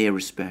Crimea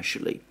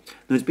especially.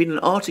 There's been an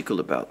article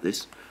about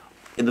this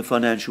in the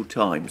Financial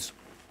Times.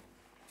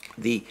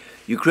 The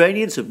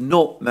Ukrainians have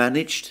not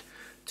managed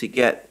to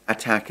get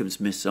ATACMS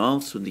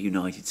missiles from the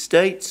United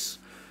States.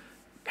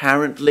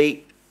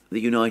 Apparently, the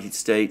United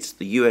States,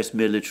 the US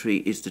military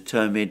is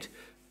determined,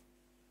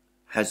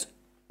 has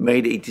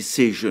made a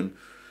decision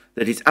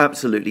that it's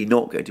absolutely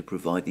not going to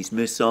provide these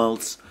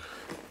missiles.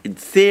 In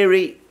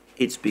theory,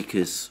 it's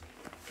because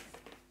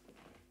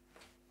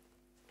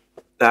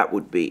that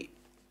would be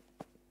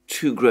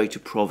too great a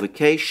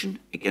provocation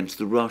against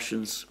the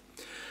Russians.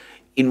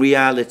 In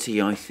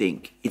reality, I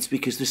think it's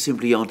because there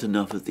simply aren't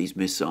enough of these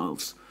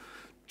missiles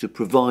to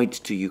provide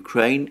to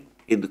Ukraine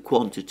in the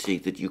quantity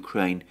that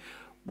Ukraine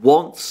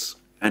wants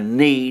and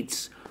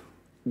needs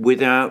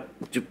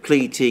without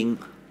depleting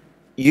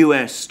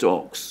US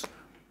stocks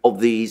of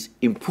these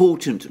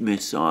important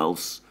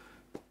missiles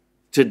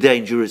to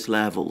dangerous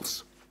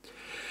levels.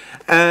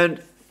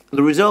 And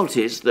the result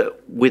is that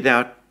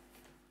without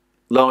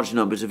large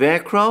numbers of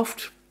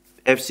aircraft,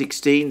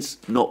 F-16s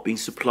not being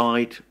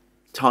supplied,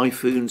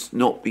 Typhoons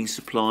not being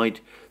supplied,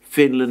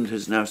 Finland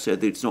has now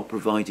said that it's not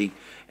providing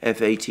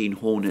F-18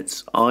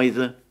 Hornets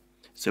either.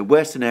 So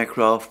Western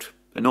aircraft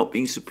are not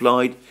being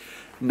supplied.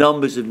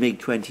 Numbers of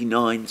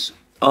MiG-29s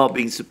are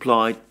being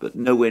supplied, but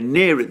nowhere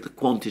near at the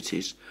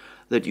quantities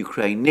that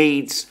Ukraine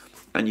needs.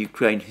 And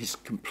Ukraine has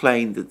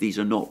complained that these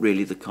are not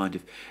really the kind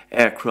of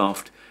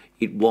aircraft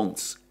it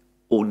wants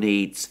or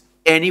needs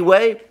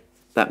anyway.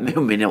 That may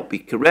or may not be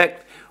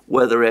correct.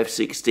 Whether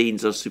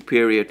F-16s are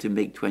superior to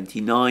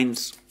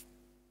MiG-29s,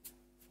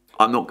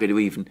 I'm not going to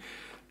even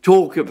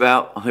talk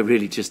about. I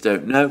really just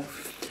don't know.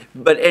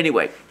 But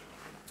anyway,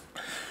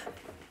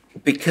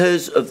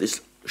 because of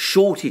this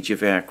shortage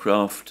of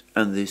aircraft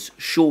and this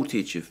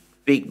shortage of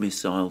big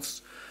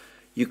missiles,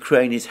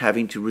 Ukraine is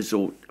having to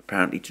resort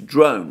apparently to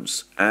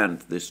drones. And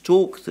there's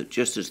talk that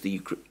just as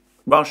the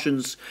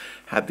Russians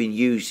have been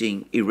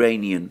using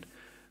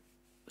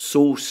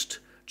Iranian-sourced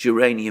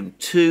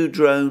uranium-2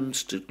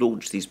 drones to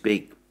launch these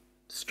big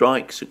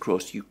strikes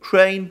across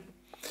Ukraine,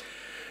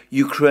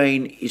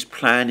 Ukraine is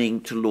planning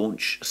to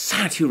launch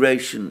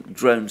saturation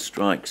drone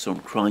strikes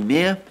on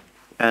Crimea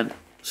and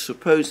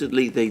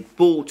supposedly they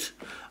bought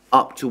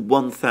up to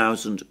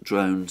 1,000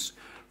 drones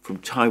from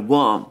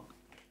Taiwan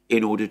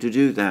in order to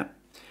do that.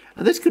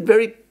 And this could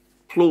very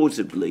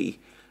plausibly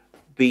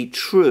be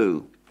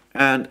true,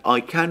 and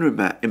I can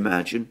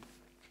imagine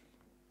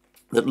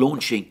that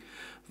launching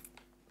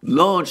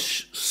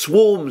large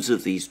swarms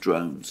of these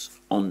drones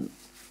on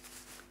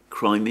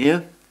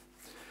Crimea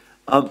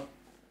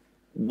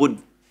would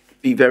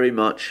be very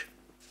much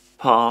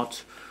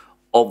part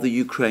of the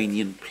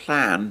Ukrainian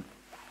plan.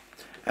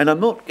 And I'm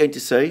not going to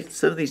say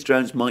some of these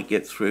drones might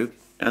get through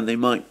and they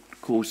might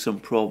cause some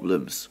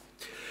problems.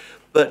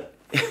 But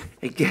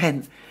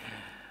again,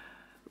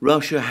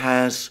 Russia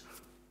has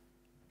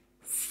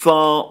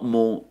far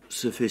more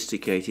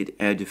sophisticated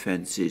air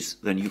defences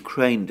than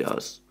Ukraine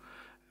does.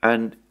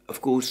 And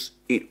of course,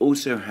 it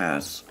also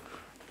has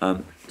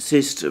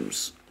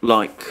systems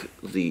like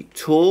the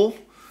Tor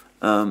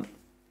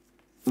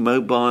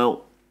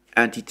mobile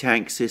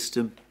anti-tank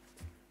system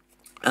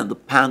and the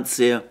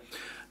Panzer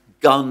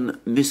gun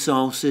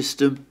missile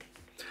system,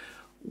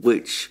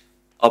 which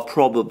are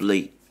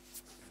probably,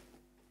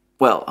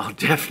 well, are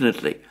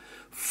definitely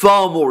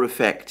far more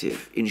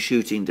effective in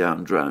shooting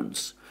down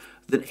drones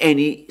than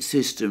any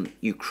system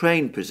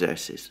Ukraine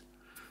possesses.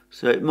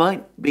 So it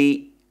might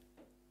be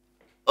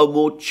a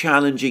more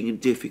challenging and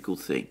difficult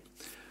thing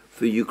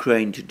for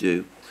Ukraine to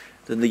do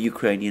than the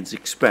Ukrainians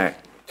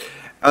expect.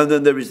 And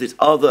then there is this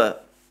other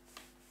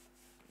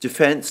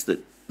defense that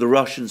the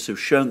Russians have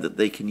shown that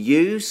they can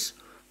use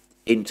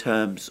in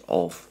terms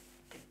of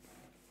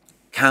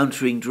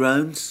countering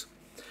drones,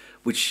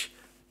 which,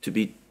 to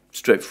be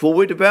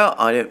straightforward about,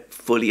 I don't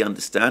fully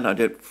understand. I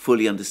don't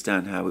fully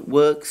understand how it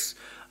works,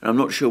 and I'm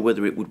not sure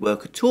whether it would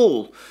work at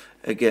all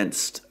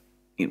against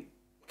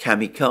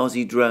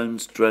kamikaze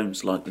drones,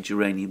 drones like the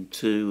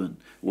Uranium-2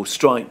 or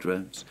strike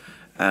drones,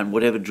 and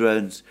whatever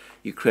drones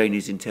Ukraine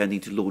is intending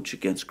to launch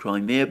against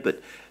Crimea.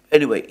 But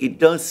anyway, it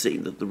does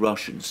seem that the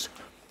Russians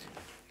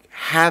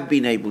have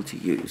been able to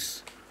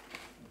use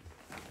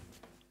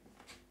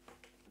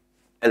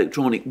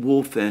electronic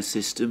warfare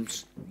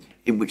systems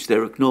in which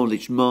they're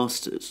acknowledged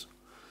masters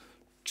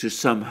to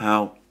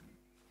somehow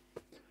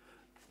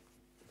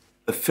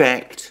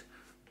affect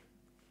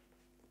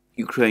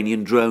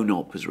Ukrainian drone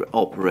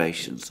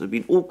operations. There have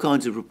been all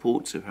kinds of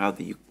reports of how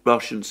the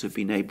Russians have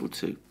been able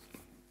to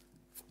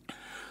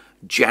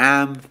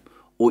jam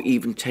or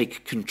even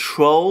take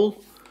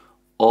control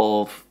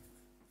of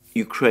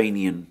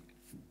Ukrainian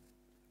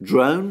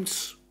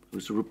drones. There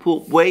was a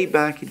report way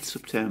back in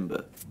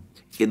September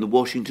in the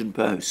Washington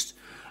Post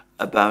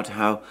about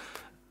how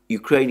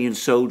Ukrainian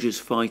soldiers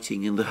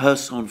fighting in the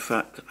Kherson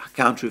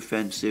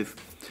counteroffensive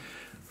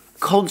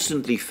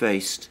constantly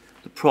faced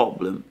the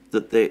problem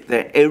that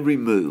their every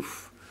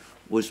move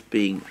was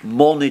being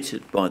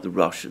monitored by the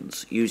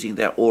Russians using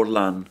their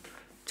Orlan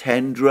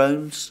 10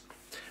 drones,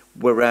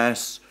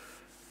 whereas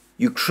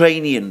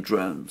Ukrainian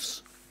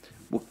drones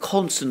were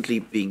constantly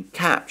being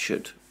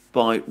captured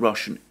by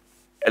Russian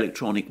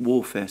electronic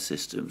warfare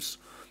systems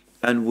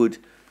and would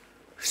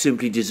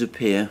simply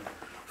disappear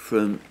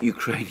from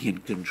Ukrainian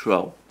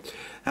control.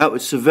 That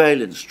was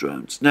surveillance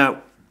drones.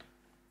 Now,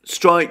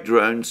 strike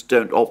drones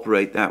don't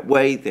operate that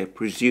way. They're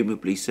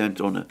presumably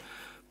sent on a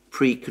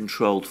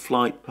pre-controlled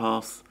flight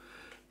path.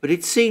 But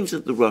it seems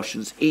that the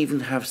Russians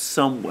even have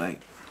some way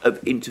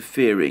of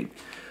interfering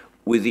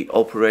with the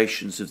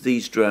operations of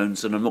these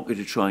drones, and I'm not going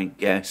to try and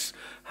guess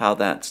how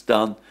that's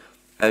done.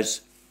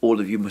 As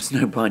all of you must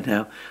know by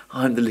now,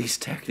 I'm the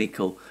least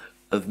technical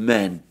of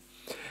men.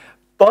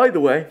 By the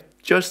way,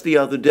 just the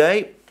other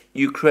day,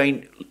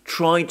 Ukraine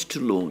tried to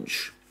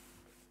launch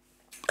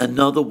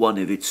another one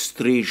of its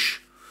Strij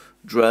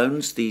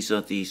drones. These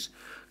are these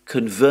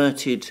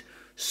converted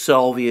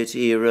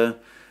Soviet-era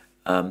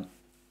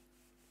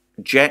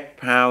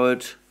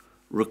jet-powered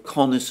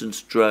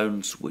reconnaissance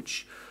drones,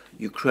 which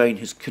Ukraine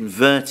has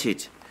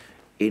converted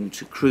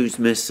into cruise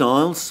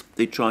missiles.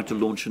 They tried to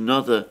launch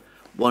another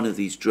one of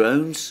these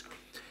drones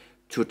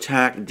to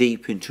attack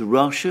deep into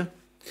Russia,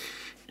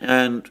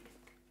 and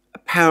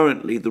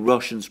apparently the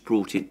Russians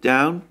brought it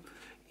down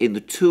in the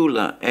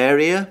Tula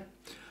area,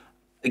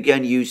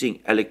 again using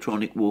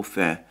electronic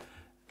warfare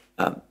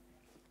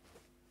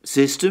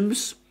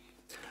systems.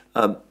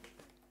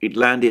 It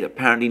landed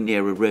apparently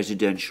near a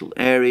residential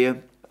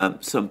area.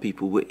 Some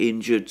people were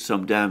injured,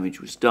 some damage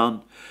was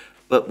done,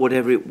 but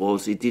whatever it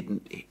was, it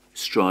didn't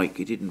strike,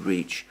 it didn't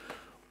reach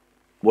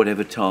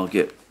whatever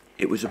target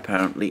it was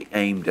apparently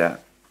aimed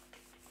at.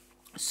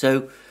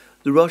 So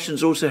the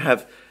Russians also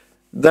have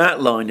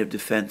that line of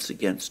defense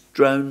against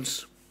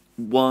drones.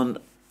 One,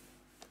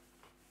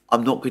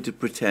 I'm not going to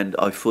pretend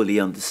I fully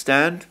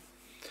understand,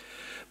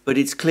 but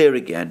it's clear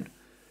again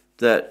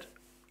that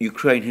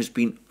Ukraine has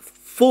been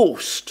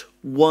forced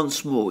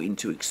once more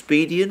into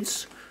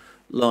expedients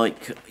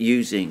like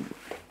using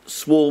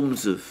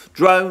swarms of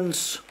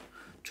drones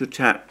to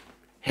attack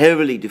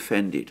heavily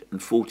defended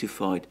and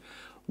fortified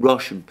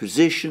Russian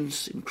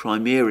positions in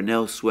Crimea and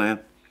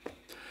elsewhere,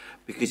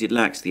 because it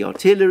lacks the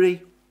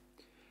artillery,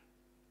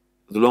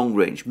 the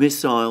long-range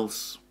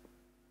missiles,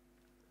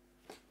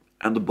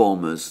 and the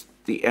bombers,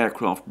 the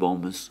aircraft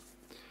bombers,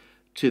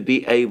 to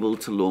be able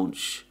to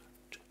launch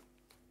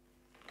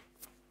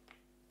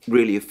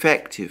really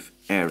effective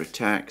air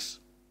attacks.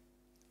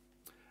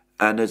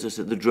 And as I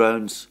said, the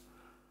drones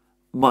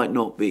might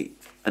not be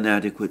an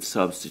adequate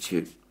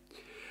substitute.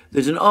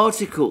 There's an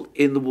article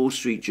in the Wall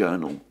Street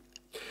Journal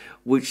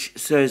which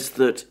says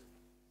that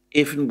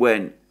if and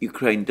when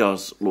Ukraine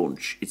does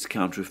launch its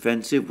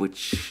counteroffensive,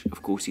 which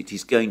of course it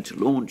is going to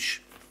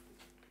launch,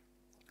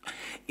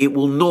 it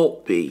will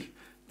not be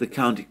the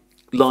kind of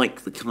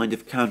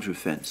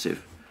counteroffensive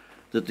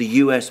that the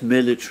US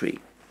military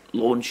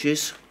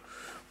launches.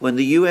 When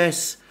the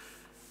US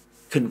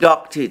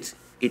conducted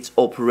its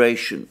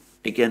operation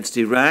against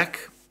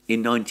Iraq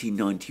in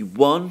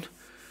 1991,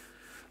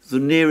 the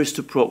nearest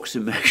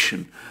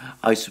approximation,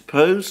 I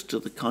suppose, to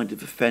the kind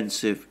of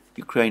offensive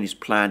Ukraine is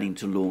planning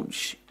to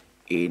launch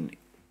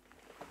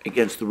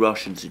against the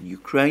Russians in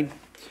Ukraine,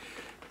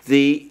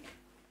 the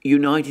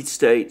United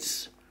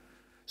States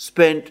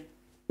spent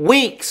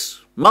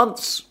weeks,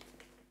 months,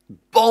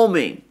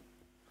 bombing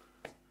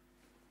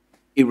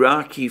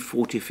Iraqi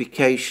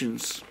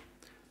fortifications,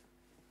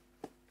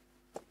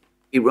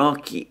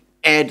 Iraqi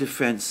air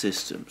defense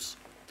systems,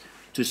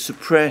 to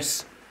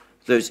suppress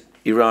those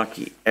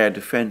Iraqi air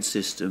defense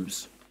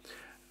systems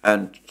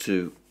and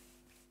to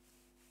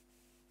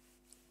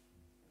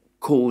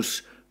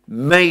cause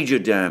major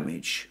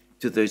damage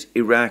to those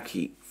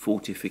Iraqi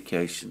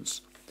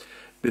fortifications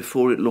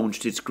before it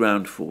launched its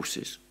ground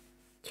forces.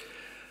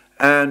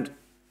 And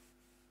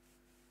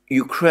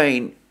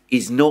Ukraine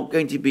is not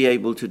going to be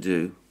able to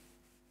do,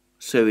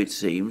 so it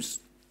seems,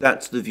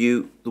 that's the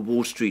view the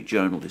Wall Street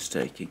Journal is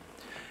taking.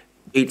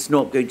 It's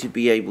not going to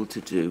be able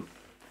to do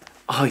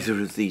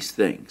either of these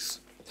things.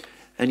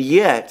 And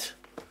yet,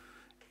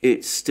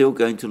 it's still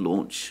going to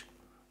launch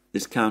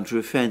this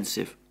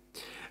counteroffensive.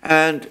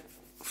 And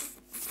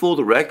for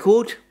the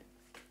record,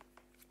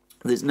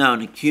 there's now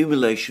an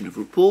accumulation of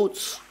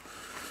reports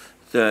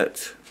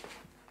that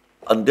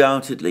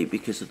undoubtedly,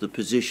 because of the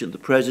position the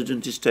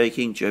President is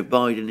taking, Joe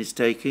Biden is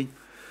taking,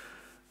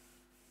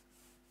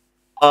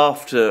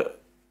 after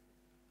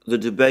the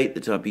debate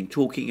that I've been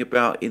talking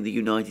about in the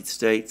United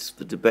States,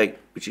 the debate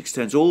which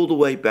extends all the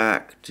way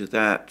back to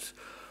that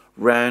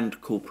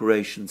Rand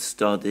Corporation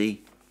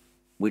study,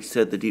 which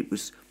said that it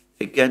was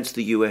against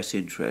the US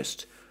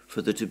interest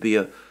for there to be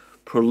a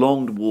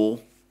prolonged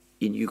war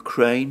in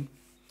Ukraine,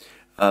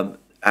 and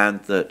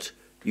that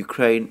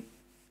Ukraine,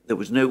 there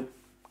was no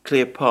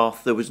clear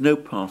path, there was no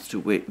path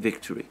to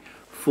victory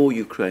for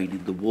Ukraine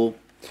in the war.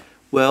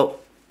 Well,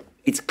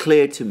 it's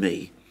clear to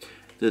me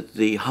that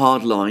the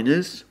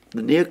hardliners,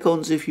 the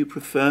neocons if you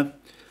prefer,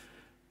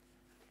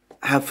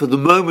 have, for the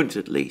moment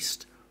at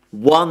least,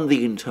 won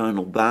the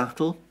internal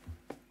battle,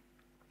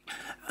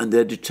 and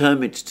they're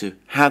determined to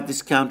have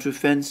this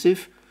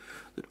counteroffensive,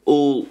 that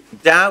all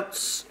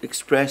doubts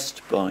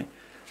expressed by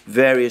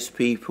various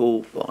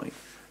people, by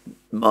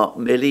Mark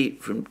Milley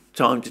from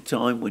time to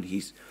time when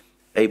he's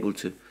able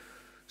to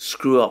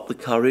screw up the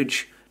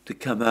courage to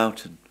come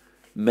out and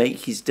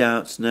make his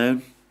doubts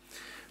known,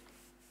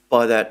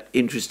 by that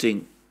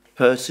interesting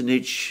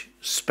personage,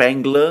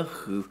 Spengler,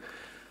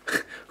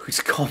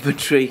 whose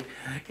commentary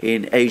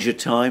in Asia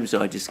Times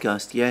I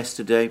discussed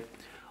yesterday.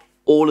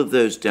 All of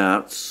those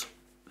doubts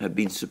have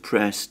been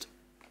suppressed,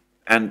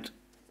 and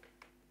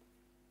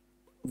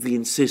the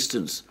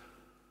insistence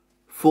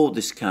for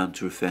this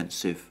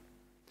counteroffensive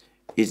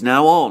is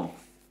now on.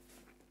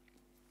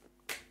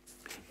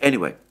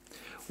 Anyway,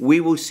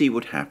 we will see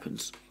what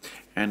happens.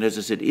 And as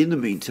I said, in the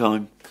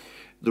meantime,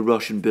 the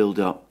Russian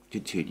build-up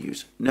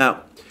continues.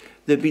 Now,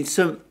 there have been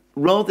some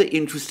rather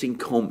interesting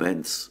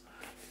comments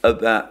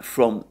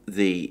from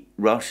the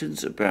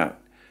Russians about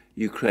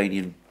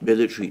Ukrainian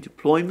military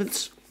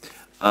deployments.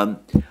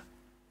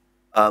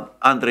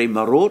 Andrei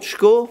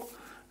Marochko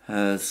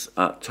has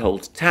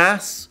told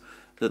TASS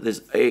that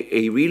there's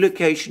a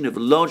relocation of a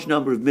large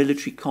number of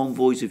military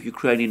convoys of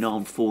Ukrainian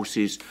armed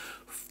forces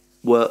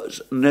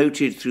was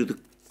noted through the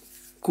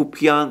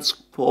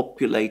Kupiansk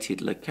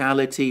populated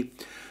locality.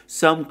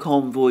 Some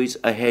convoys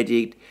are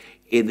headed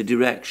in the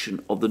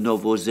direction of the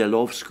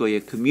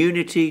Novozelovskoye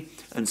community,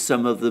 and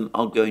some of them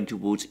are going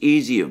towards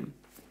Izium.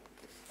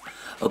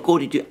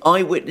 According to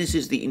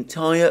eyewitnesses, the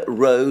entire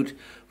road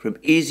from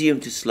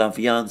Izium to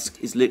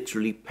Slavyansk is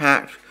literally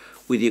packed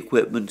with the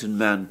equipment and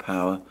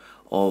manpower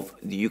of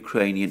the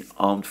Ukrainian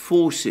armed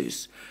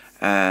forces.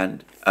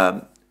 And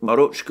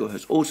Marochko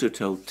has also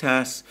told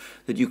TASS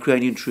that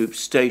Ukrainian troops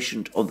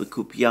stationed on the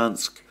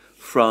Kupiansk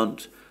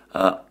front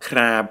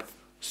Krab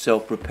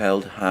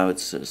self-propelled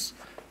howitzers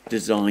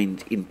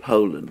designed in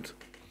Poland.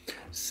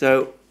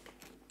 So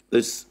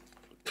there's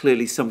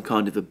clearly some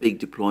kind of a big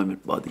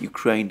deployment by the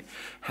Ukraine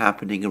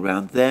happening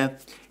around there.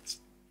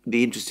 It'll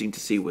be interesting to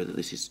see whether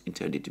this is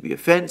intended to be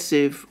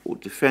offensive or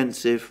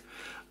defensive,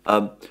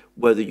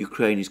 whether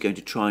Ukraine is going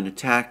to try and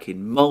attack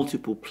in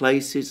multiple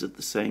places at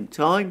the same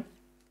time.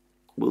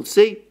 We'll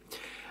see.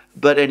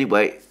 But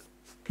anyway,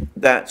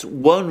 that's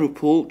one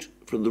report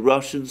from the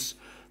Russians,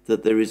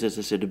 that there is, as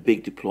I said, a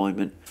big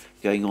deployment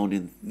going on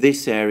in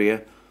this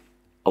area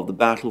of the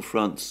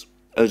battlefronts,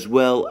 as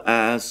well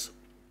as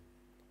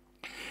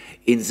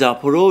in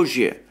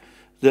Zaporozhye,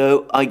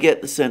 though I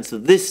get the sense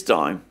that this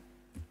time,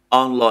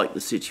 unlike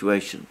the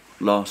situation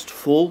last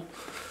fall,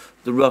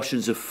 the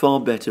Russians are far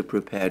better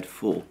prepared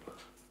for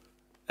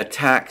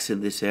attacks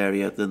in this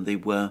area than they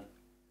were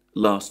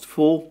last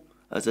fall.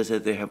 As I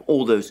said, they have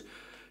all those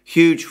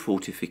huge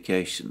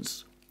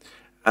fortifications,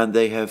 and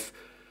they have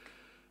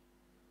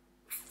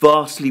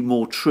vastly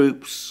more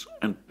troops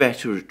and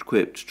better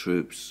equipped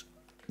troops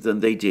than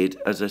they did,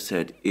 as I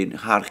said, in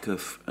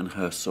Kharkiv and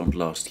Kherson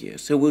last year.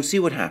 So we'll see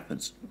what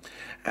happens.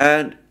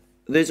 And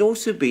there's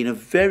also been a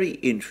very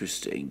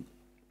interesting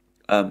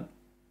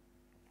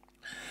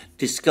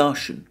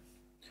discussion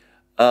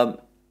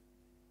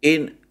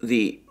in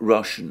the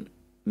Russian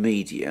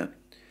media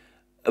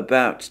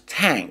about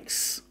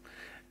tanks.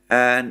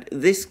 And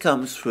this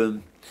comes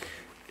from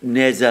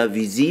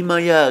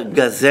Nezavisimaya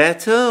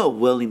Gazeta, a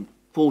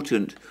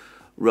well-important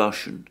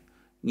Russian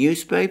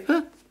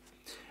newspaper.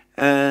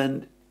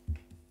 And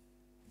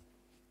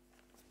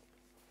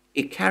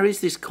it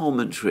carries this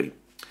commentary.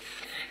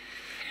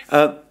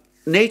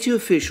 NATO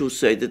officials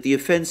say that the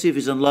offensive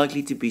is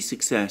unlikely to be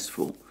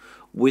successful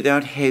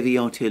without heavy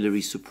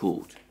artillery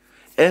support.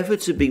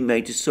 Efforts are being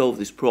made to solve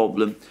this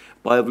problem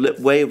by a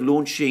way of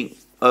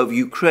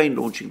Ukraine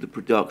launching the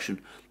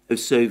production of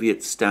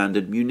Soviet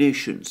standard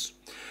munitions.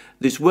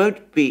 This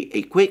won't be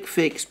a quick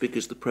fix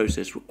because the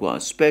process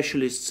requires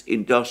specialists,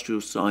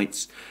 industrial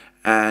sites,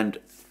 and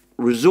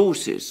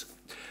resources.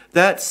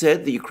 That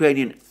said, the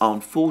Ukrainian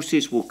armed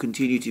forces will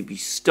continue to be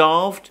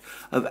starved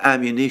of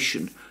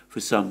ammunition for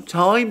some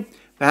time,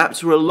 perhaps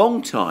for a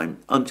long time,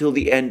 until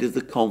the end of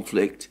the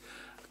conflict.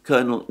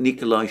 Colonel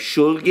Nikolai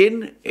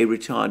Shulgin, a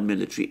retired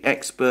military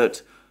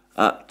expert,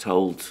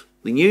 told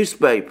the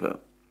newspaper.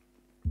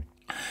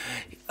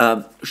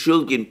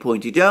 Shulgin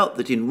pointed out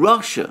that in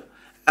Russia,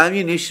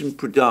 ammunition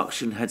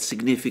production had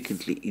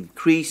significantly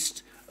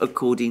increased,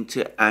 according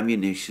to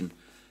ammunition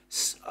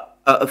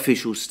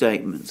official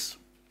statements.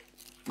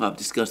 I've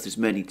discussed this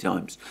many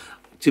times.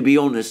 To be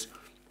honest,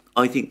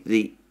 I think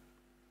the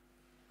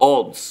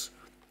odds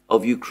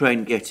of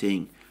Ukraine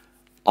getting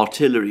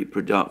artillery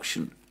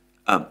production,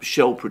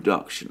 shell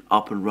production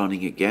up and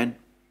running again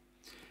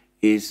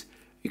is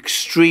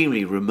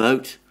extremely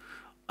remote.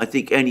 I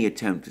think any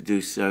attempt to do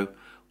so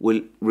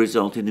will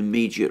result in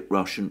immediate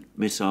Russian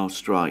missile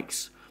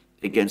strikes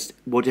against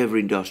whatever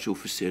industrial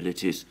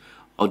facilities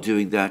are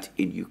doing that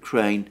in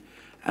Ukraine.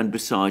 And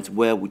besides,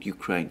 where would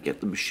Ukraine get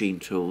the machine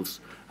tools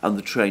and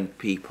the trained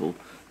people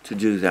to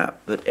do that?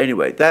 But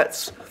anyway,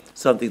 that's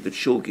something that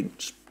Shulgin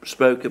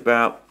spoke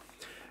about.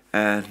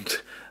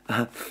 And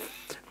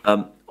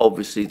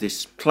obviously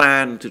this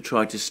plan to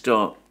try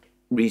to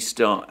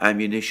restart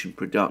ammunition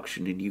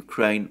production in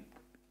Ukraine,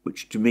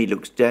 which to me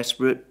looks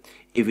desperate,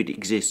 if it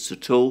exists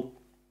at all,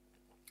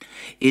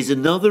 is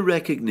another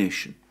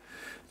recognition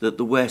that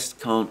the West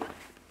can't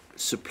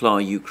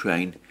supply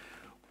Ukraine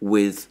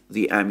with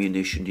the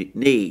ammunition it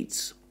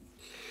needs.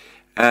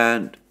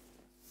 And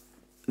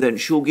then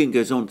Shulgin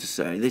goes on to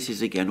say, this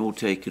is again all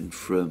taken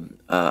from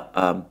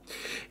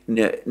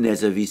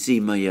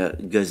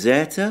Nezavisimaya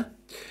Gazeta.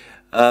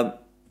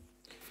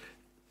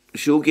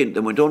 Shulgin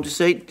then went on to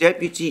say,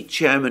 Deputy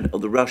Chairman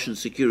of the Russian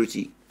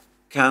Security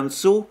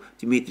Council,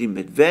 Dmitry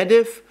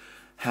Medvedev,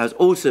 has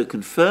also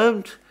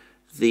confirmed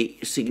the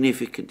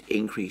significant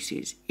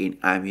increases in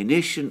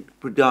ammunition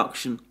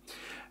production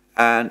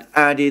and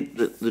added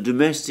that the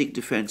domestic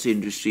defence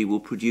industry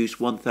will produce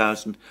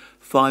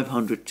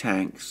 1,500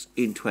 tanks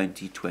in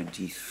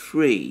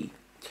 2023.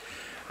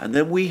 And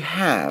then we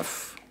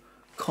have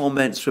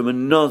comments from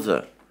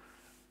another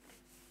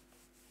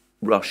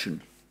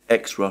Russian,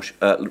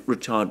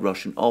 retired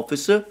Russian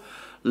officer,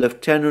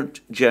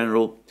 Lieutenant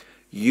General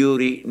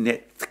Yuri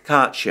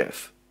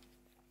Netkachev.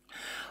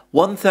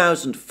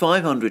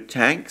 1,500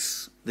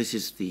 tanks, this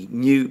is the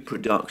new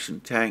production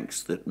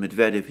tanks that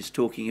Medvedev is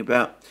talking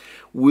about,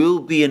 will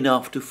be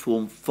enough to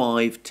form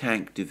 5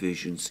 tank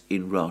divisions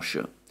in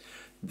Russia.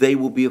 They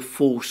will be a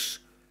force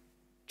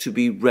to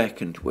be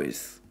reckoned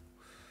with.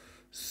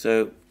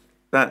 So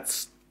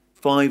that's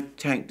 5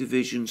 tank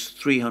divisions,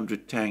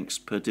 300 tanks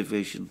per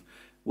division,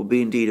 will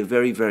be indeed a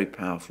very, very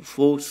powerful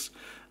force.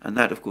 And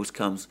that, of course,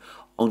 comes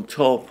on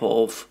top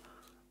of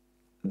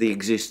the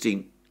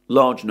existing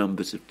large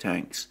numbers of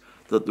tanks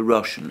that the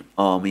Russian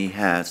army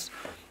has.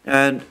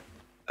 And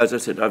as I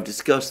said, I've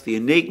discussed the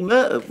enigma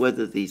of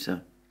whether these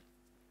are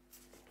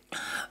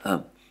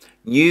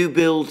new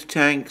build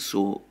tanks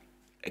or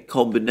a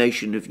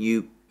combination of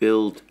new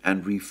build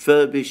and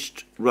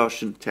refurbished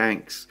Russian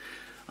tanks.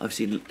 I've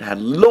had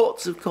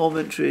lots of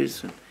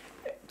commentaries and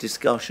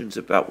discussions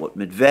about what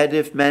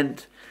Medvedev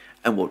meant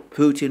and what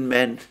Putin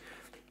meant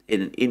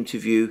in an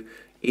interview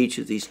each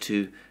of these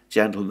two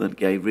gentlemen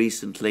gave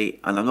recently,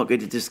 and I'm not going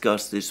to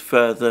discuss this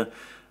further,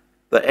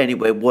 but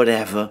anyway,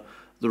 whatever,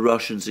 the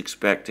Russians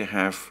expect to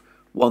have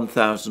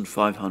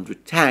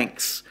 1,500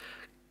 tanks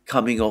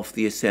coming off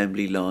the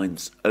assembly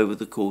lines over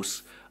the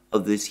course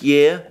of this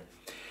year,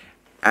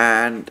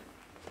 and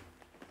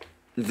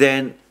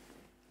then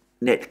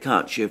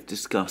Netkachev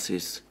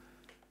discusses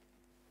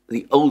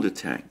the older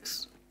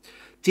tanks.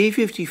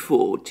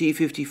 T-54,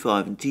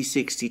 T-55 and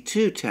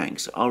T-62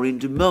 tanks are in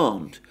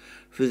demand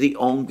for the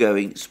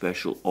ongoing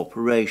special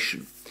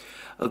operation.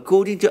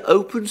 According to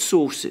open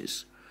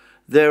sources,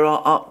 there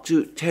are up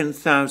to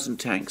 10,000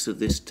 tanks of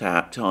this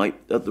type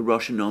at the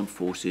Russian Armed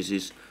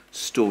Forces'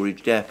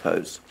 storage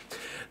depots.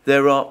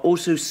 There are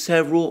also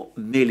several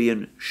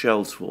million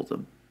shells for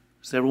them.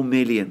 Several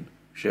million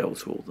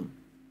shells for them.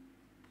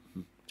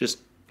 Just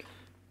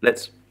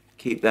let's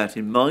keep that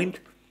in mind.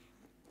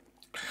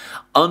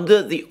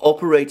 Under the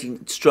operating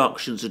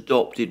instructions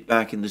adopted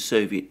back in the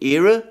Soviet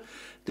era,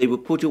 they were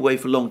put away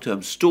for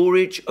long-term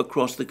storage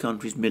across the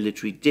country's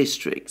military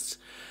districts.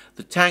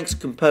 The tank's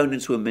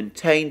components were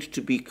maintained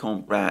to be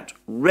combat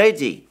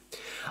ready.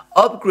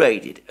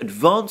 Upgraded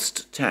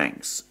advanced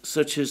tanks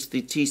such as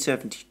the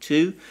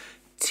T-72,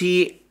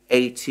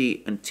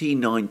 T-80 and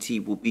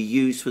T-90 will be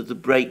used for the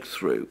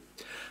breakthrough.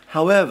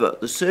 However,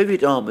 the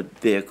Soviet armoured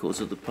vehicles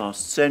of the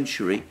past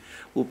century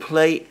will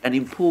play an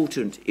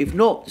important, if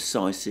not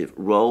decisive,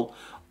 role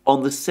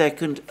on the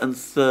second and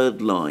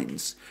third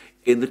lines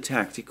in the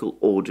tactical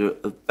order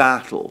of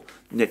battle,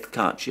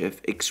 Netkachev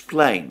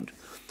explained.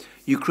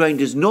 Ukraine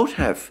does not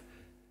have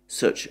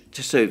such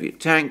Soviet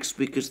tanks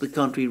because the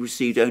country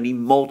received only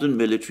modern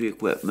military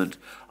equipment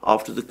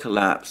after the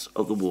collapse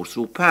of the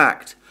Warsaw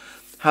Pact.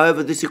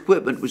 However, this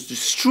equipment was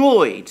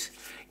destroyed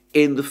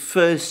in the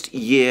first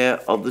year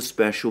of the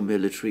special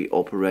military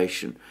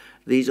operation.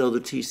 These are the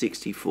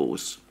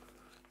T-64s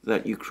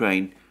that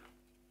Ukraine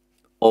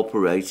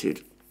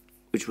operated,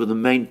 which were the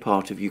main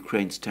part of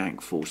Ukraine's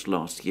tank force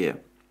last year.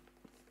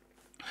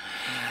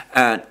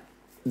 And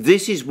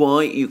this is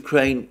why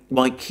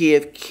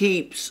Kiev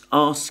keeps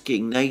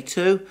asking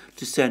NATO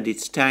to send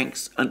its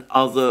tanks and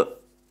other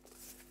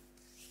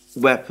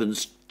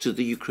weapons to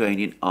the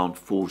Ukrainian armed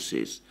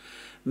forces.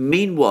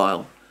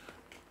 Meanwhile,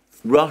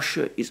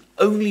 Russia is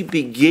only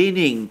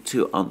beginning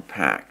to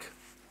unpack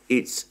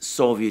its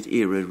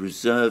Soviet-era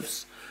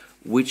reserves,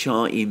 which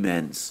are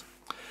immense.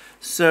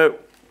 So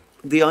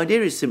the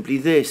idea is simply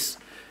this.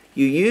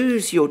 You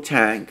use your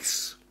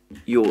tanks,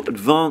 your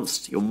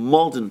advanced, your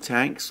modern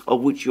tanks,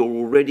 of which you're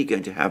already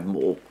going to have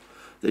more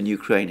than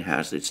Ukraine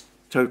has, its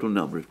total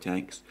number of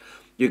tanks.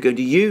 You're going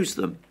to use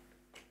them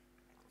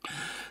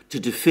to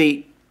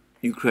defeat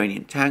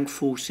Ukrainian tank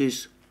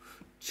forces,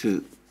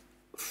 to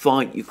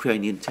fight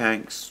Ukrainian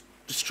tanks,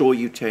 destroy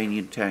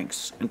Ukrainian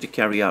tanks, and to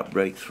carry out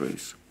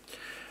breakthroughs.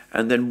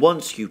 And then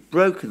once you've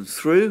broken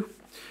through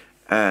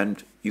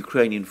and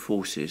Ukrainian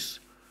forces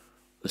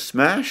are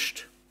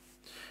smashed,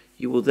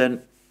 you will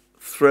then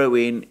throw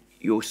in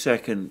your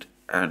second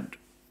and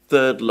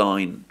third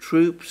line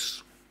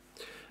troops,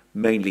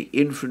 mainly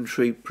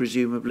infantry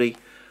presumably,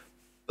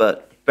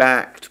 but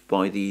backed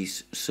by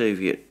these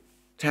Soviet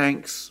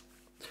tanks.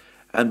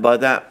 And by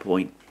that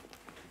point,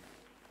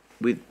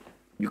 with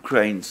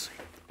Ukraine's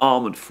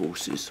armoured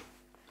forces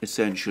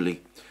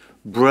essentially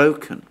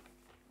broken,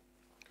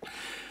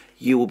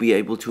 you will be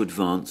able to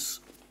advance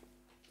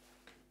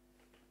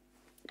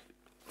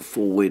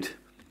forward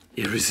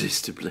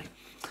irresistibly.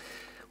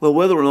 Well,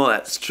 whether or not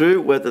that's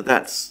true, whether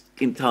that's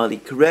entirely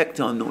correct,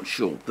 I'm not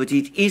sure. But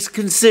it is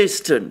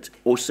consistent,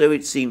 or so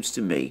it seems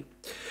to me,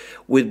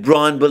 with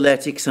Brian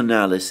Boletic's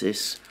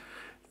analysis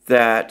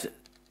that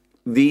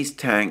these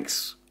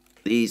tanks,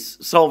 these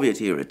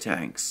Soviet-era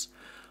tanks,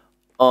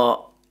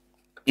 are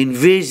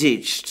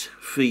envisaged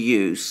for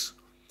use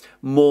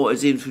more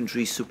as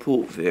infantry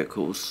support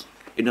vehicles,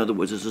 in other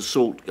words, as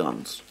assault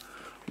guns,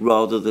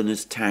 rather than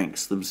as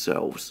tanks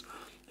themselves.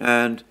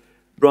 And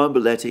Brian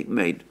Boletic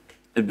made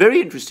a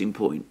very interesting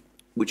point,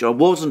 which I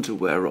wasn't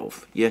aware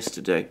of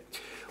yesterday,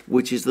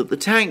 which is that the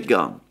tank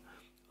gun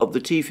of the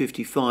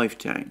T-55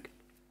 tank,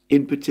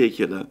 in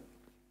particular,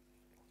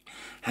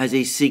 has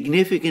a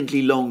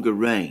significantly longer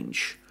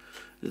range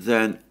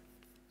than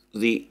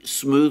the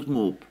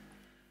smoothbore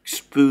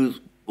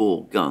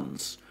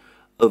guns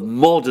of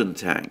modern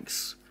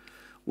tanks,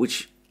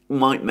 which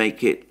might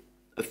make it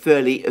a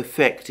fairly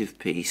effective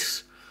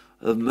piece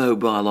of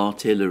mobile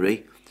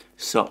artillery,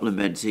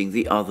 supplementing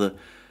the other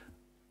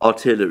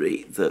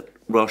artillery that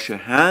Russia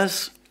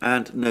has.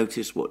 And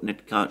notice what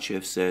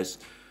Netkachev says,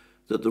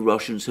 that the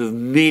Russians have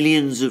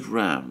millions of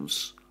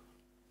rounds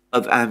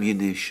of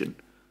ammunition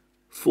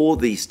for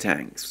these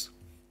tanks.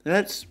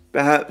 That's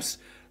perhaps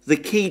the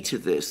key to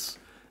this.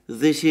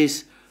 This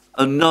is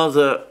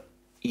another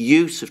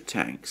use of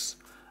tanks,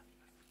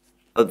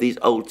 of these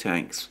old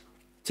tanks,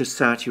 to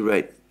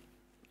saturate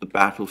the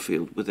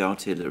battlefield with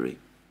artillery.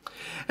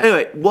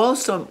 Anyway,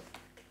 whilst I'm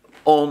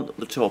on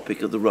the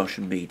topic of the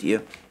Russian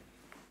media,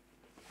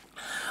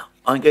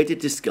 I'm going to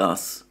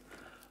discuss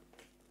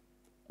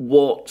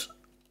what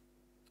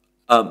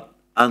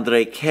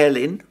Andrei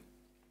Kelin,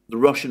 the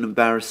Russian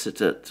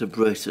ambassador to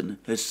Britain,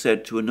 has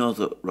said to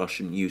another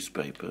Russian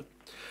newspaper,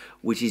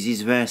 which is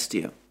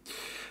Izvestia.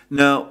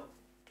 Now,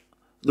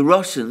 the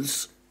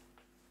Russians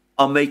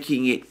are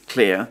making it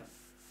clear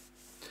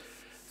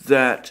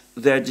that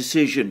their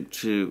decision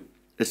to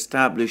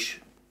establish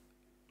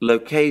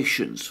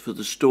locations for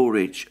the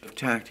storage of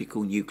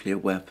tactical nuclear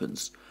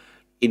weapons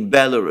in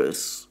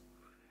Belarus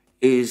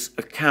is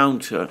a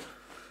counter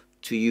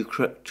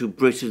to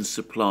Britain's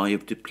supply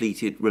of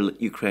depleted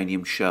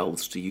uranium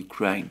shells to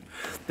Ukraine.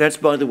 That's,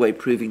 by the way,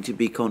 proving to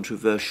be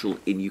controversial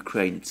in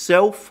Ukraine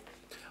itself.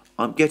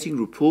 I'm getting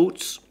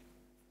reports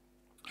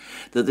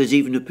that there's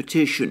even a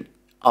petition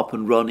up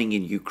and running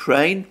in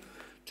Ukraine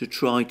to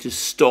try to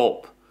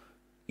stop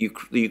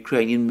the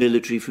Ukrainian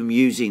military from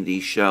using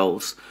these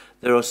shells.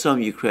 There are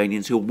some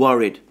Ukrainians who are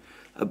worried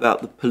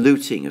about the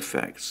polluting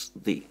effects,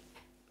 the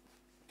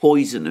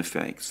poison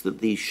effects that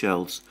these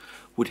shells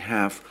would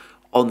have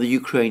on the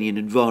Ukrainian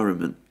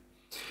environment.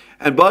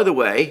 And by the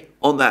way,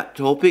 on that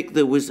topic,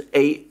 there was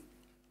a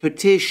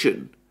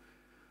petition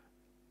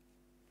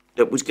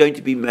that was going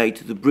to be made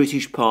to the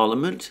British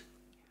Parliament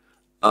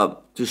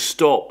to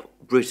stop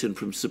Britain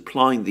from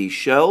supplying these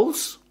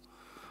shells.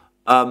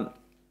 And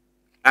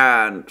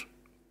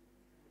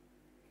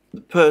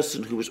the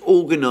person who was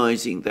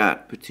organising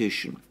that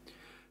petition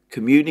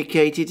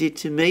communicated it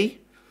to me,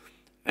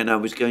 and I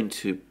was going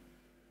to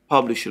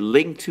publish a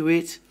link to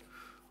it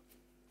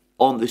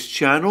on this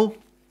channel.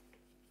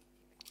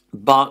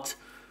 But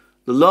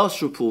the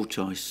last report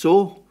I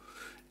saw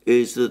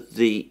is that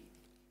the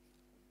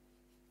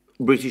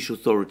British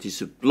authorities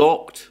have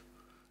blocked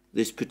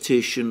this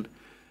petition,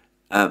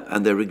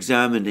 and they're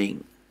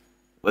examining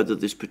whether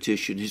this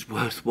petition is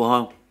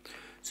worthwhile.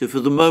 So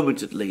for the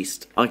moment, at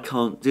least, I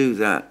can't do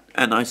that.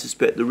 And I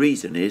suspect the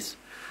reason is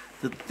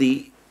that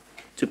the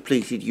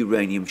depleted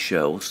uranium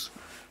shells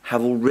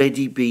have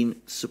already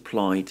been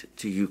supplied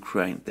to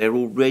Ukraine. They're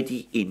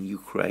already in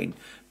Ukraine.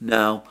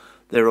 Now,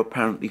 there are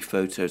apparently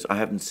photos, I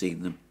haven't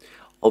seen them,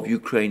 of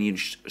Ukrainian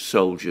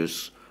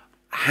soldiers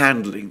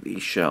handling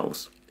these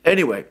shells.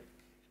 Anyway,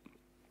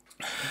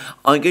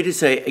 I'm going to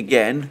say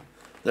again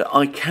that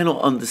I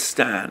cannot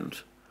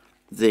understand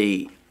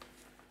the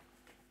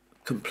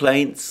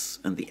complaints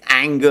and the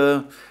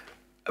anger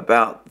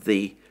about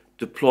the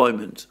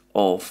deployment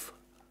of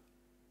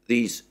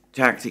these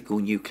tactical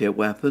nuclear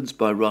weapons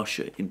by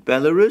Russia in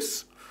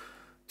Belarus.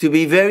 To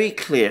be very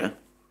clear,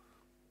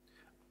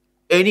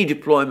 any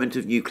deployment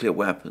of nuclear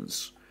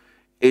weapons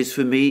is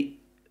for me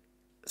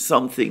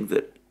something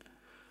that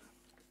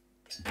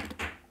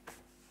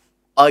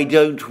I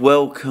don't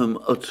welcome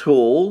at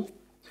all.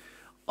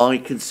 I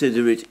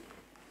consider it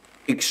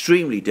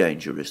extremely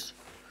dangerous.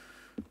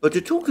 But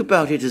to talk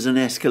about it as an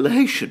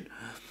escalation,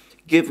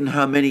 given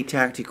how many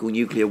tactical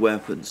nuclear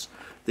weapons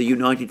the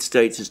United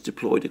States has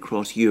deployed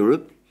across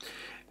Europe,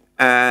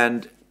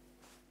 and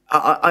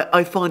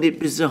I find it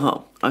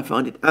bizarre. I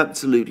find it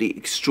absolutely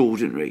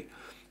extraordinary.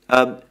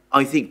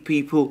 I think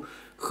people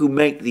who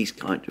make these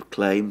kind of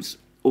claims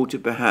ought to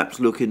perhaps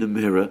look in the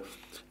mirror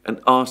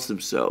and ask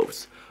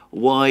themselves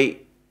why,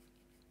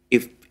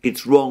 if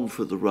it's wrong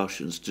for the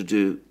Russians to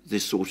do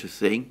this sort of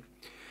thing,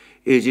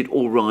 is it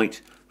all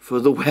right for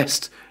the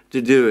West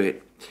to do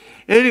it?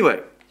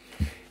 Anyway,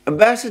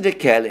 Ambassador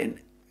Kellin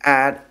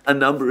had a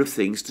number of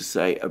things to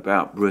say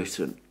about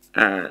Britain,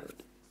 and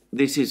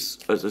this is,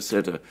 as I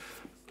said, a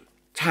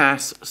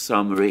TASS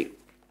summary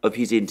of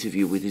his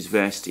interview with his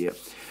Vestia.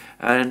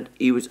 And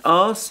he was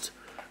asked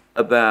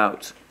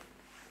about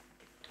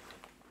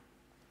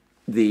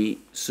the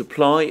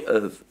supply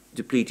of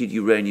depleted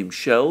uranium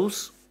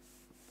shells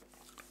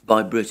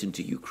by Britain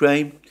to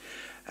Ukraine,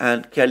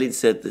 and Kellin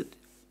said that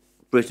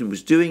Britain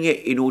was doing it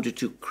in order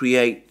to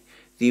create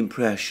the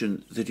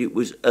impression that it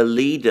was a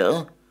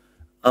leader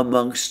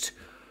amongst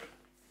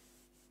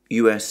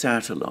US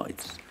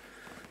satellites.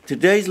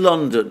 Today's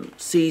London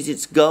sees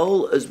its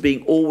goal as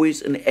being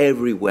always and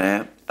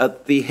everywhere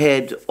at the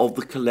head of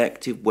the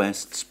collective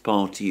West's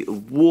party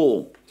of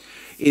war.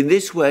 In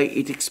this way,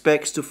 it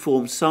expects to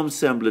form some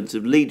semblance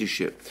of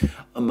leadership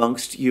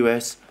amongst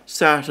US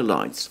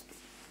satellites.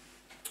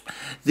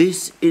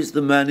 This is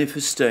the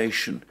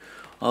manifestation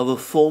of a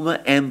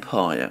former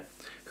empire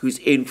whose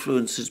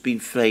influence has been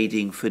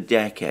fading for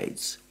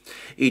decades.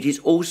 It is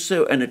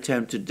also an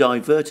attempt to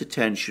divert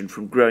attention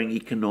from growing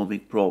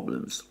economic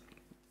problems.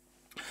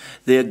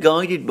 They are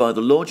guided by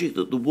the logic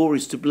that the war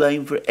is to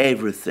blame for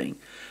everything.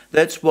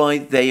 That's why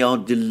they are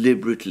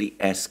deliberately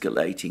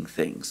escalating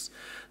things.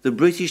 The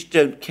British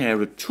don't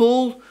care at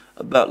all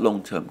about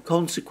long-term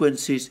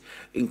consequences,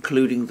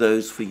 including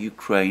those for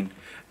Ukraine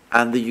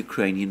and the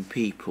Ukrainian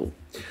people.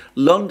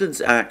 London's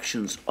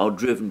actions are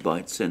driven by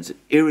its sense of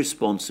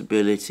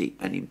irresponsibility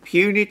and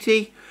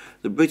impunity.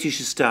 The British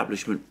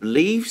establishment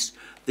believes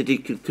that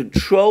it can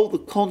control the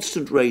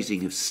constant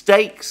raising of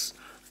stakes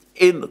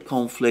in the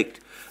conflict.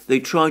 They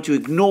try to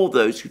ignore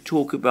those who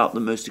talk about the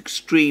most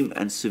extreme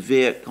and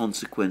severe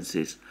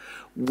consequences.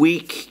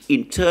 We,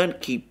 in turn,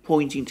 keep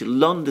pointing to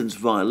London's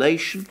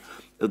violation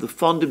of the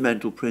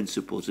fundamental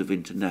principles of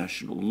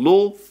international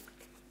law.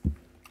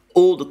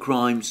 All the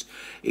crimes,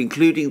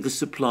 including the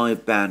supply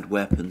of banned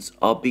weapons,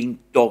 are being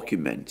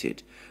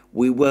documented.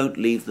 We won't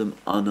leave them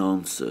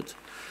unanswered.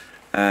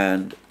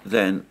 And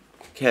then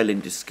Kellin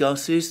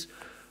discusses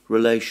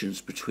relations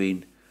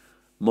between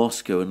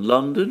Moscow and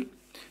London,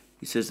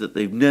 He says that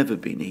they've never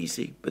been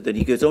easy, but then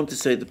he goes on to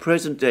say the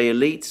present-day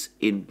elites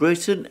in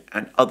Britain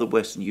and other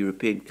Western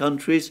European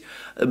countries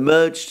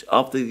emerged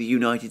after the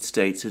United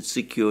States had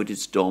secured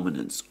its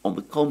dominance on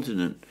the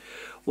continent.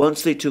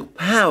 Once they took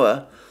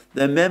power,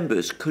 their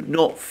members could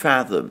not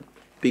fathom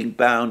being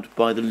bound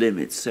by the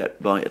limits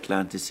set by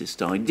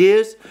Atlanticist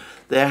ideas.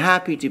 They're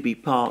happy to be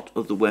part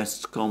of the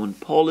West's common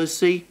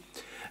policy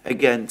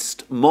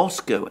against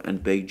Moscow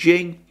and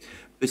Beijing.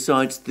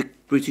 Besides, the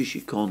British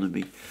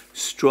economy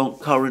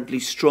currently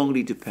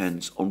strongly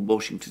depends on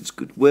Washington's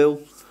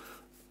goodwill,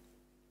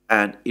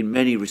 and in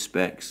many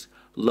respects,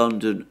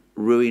 London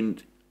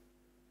ruined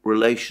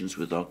relations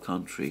with our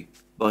country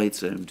by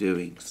its own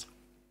doings.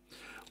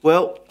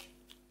 Well,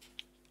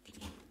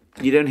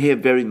 you don't hear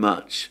very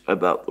much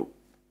about the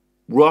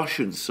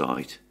Russian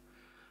side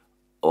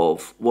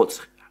of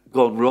what's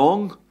gone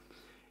wrong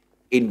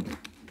in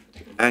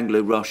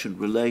Anglo-Russian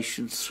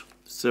relations,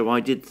 so I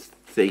did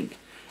think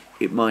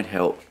it might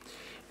help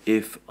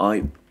if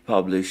I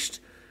published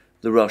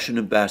the Russian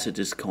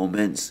ambassador's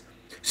comments,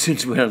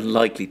 since we're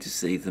unlikely to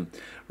see them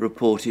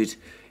reported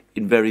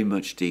in very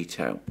much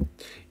detail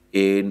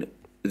in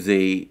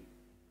the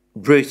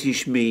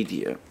British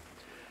media.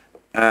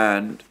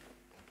 And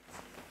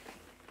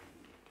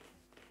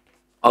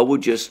I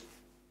would just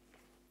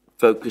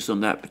focus on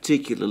that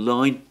particular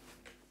line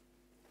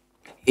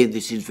in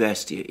this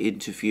Investia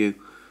interview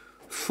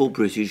for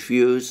British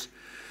viewers.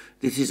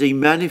 This is a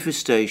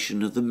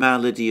manifestation of the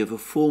malady of a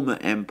former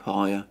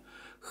empire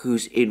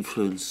whose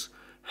influence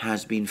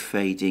has been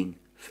fading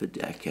for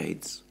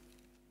decades.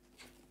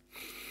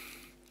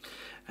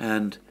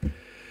 And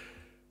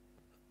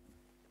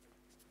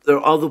there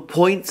are other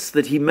points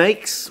that he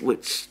makes,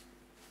 which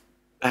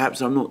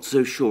perhaps I'm not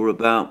so sure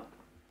about,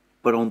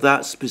 but on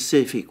that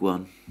specific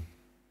one,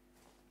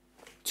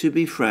 to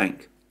be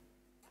frank,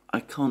 I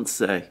can't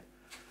say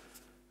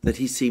that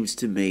he seems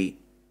to me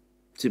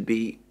to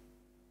be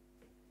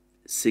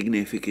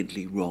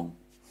significantly wrong.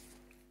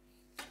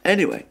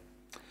 Anyway,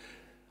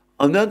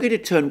 I'm now going to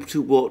turn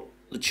to what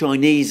the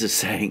Chinese are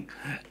saying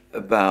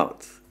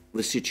about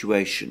the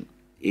situation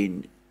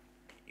in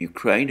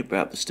Ukraine,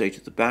 about the state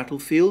of the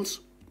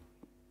battlefields.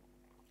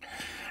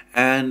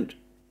 And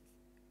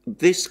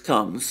this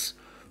comes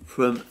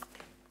from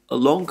a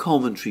long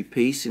commentary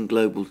piece in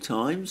Global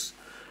Times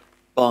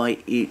by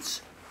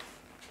its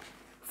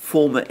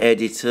former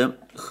editor,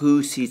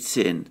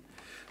 Xi-Zelensky.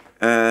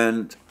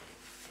 And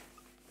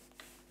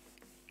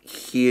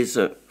he is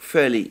a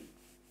fairly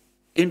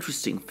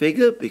interesting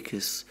figure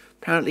because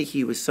apparently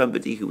he was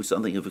somebody who was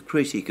something of a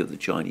critic of the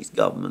Chinese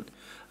government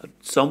at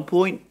some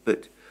point,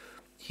 but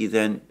he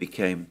then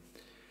became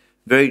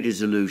very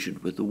disillusioned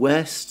with the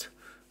West.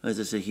 As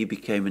I say, he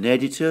became an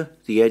editor,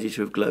 the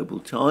editor of Global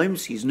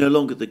Times. He's no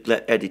longer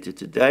the editor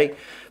today,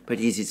 but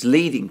he's its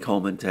leading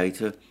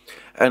commentator.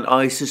 And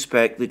I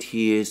suspect that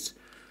he is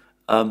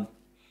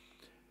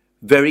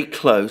very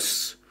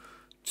close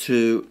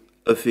to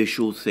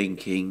official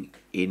thinking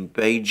in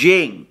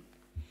Beijing.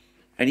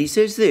 And he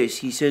says this,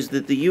 he says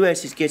that the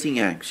US is getting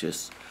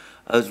anxious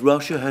as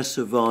Russia has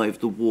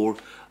survived the war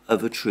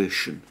of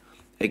attrition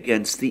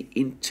against the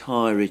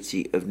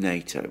entirety of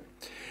NATO.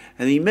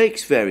 And he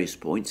makes various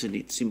points, and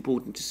it's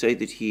important to say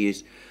that he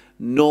is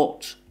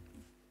not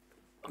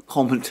a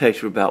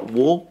commentator about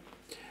war,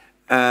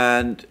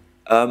 and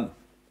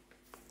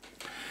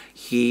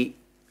he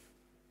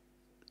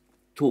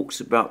talks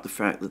about the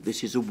fact that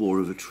this is a war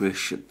of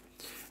attrition.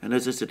 And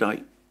as I said,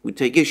 I would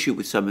take issue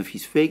with some of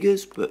his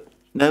figures, but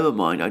never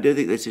mind, I don't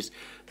think this is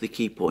the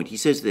key point. He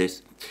says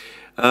this,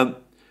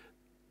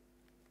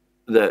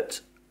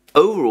 that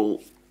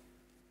overall,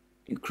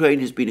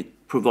 Ukraine has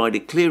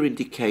provided clear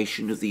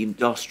indication of the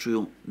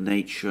industrial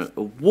nature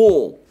of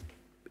war.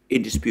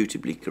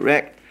 Indisputably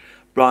correct.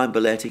 Brian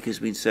Beletic has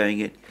been saying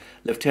it.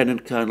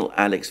 Lieutenant Colonel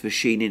Alex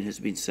Vashinin has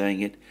been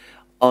saying it.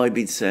 I've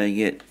been saying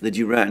it. The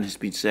Duran has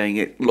been saying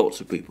it.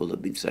 Lots of people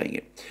have been saying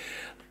it.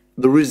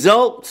 The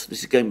result,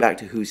 this is going back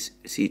to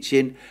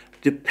Xi-Zelensky,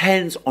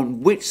 depends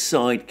on which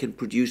side can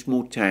produce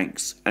more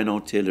tanks and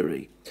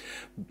artillery.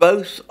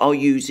 Both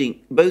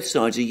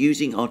sides are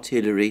using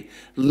artillery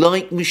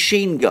like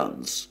machine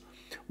guns.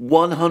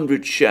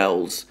 100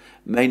 shells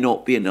may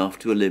not be enough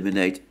to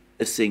eliminate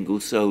a single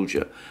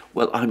soldier.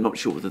 Well, I'm not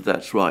sure whether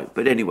that's right,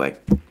 but anyway.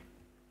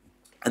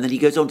 And then he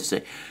goes on to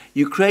say,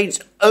 Ukraine's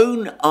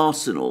own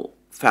arsenal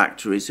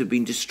factories have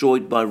been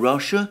destroyed by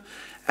Russia,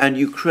 and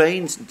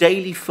Ukraine's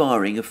daily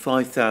firing of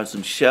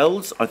 5,000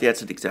 shells, I think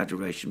that's an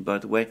exaggeration, by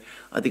the way,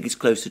 I think it's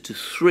closer to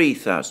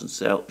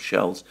 3,000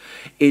 shells,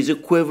 is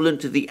equivalent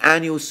to the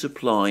annual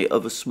supply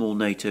of a small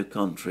NATO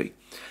country.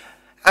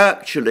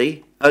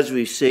 Actually, as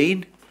we've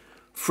seen,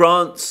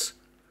 France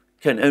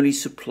can only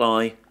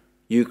supply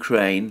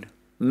Ukraine,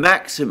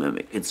 maximum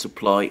it can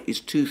supply is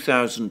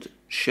 2,000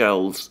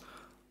 shells,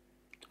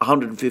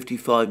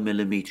 155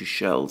 millimeter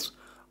shells,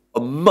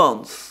 a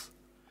month,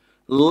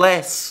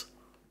 less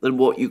than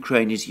what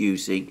Ukraine is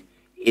using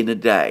in a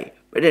day.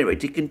 But anyway,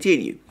 to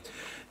continue,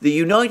 the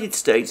United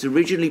States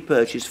originally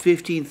purchased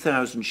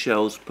 15,000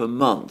 shells per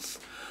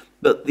month,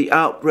 But the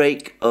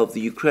outbreak of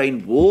the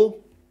Ukraine war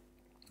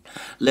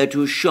led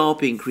to a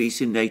sharp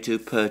increase in NATO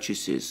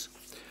purchases.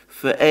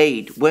 For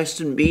aid,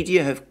 Western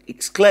media have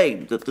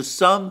exclaimed that the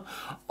sum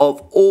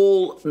of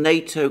all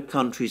NATO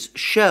countries'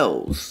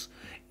 shells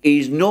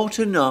is not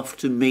enough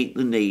to meet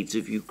the needs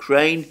of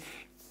Ukraine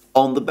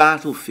on the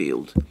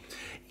battlefield.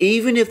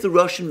 Even if the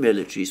Russian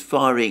military is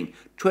firing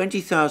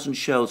 20,000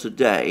 shells a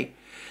day,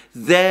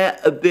 their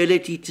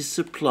ability to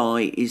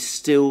supply is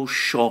still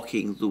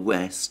shocking the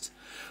West.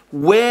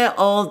 Where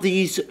are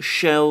these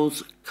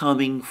shells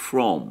coming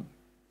from?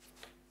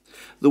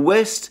 The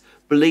West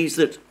believes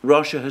that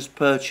Russia has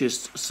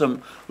purchased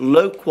some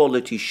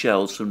low-quality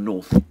shells from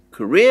North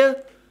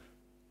Korea,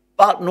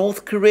 but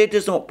North Korea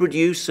does not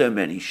produce so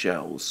many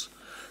shells.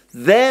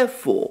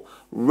 Therefore,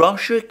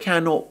 Russia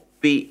cannot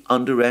be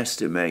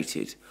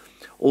underestimated.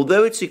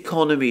 Although its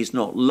economy is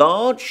not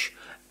large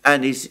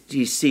and is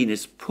seen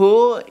as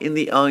poor in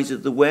the eyes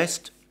of the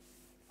West,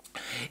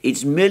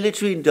 its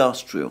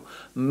military-industrial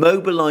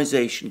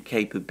mobilization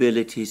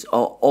capabilities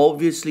are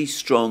obviously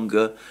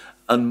stronger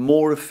and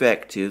more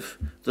effective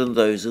than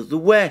those of the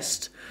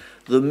West.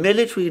 The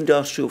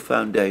military-industrial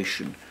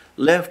foundation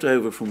left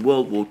over from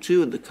World War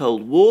II and the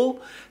Cold War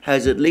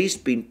has at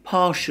least been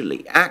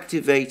partially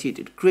activated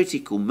at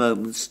critical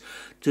moments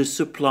to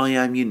supply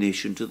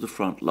ammunition to the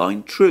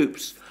frontline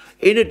troops.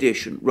 In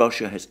addition,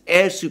 Russia has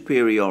air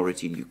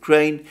superiority in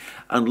Ukraine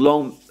and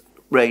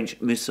long-range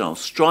missile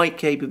strike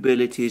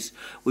capabilities,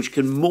 which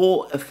can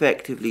more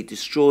effectively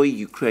destroy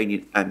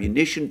Ukrainian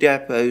ammunition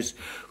depots,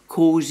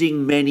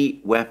 causing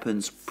many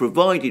weapons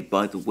provided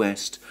by the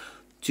West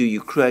to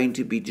Ukraine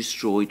to be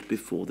destroyed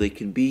before they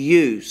can be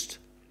used.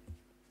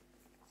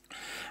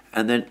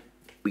 And then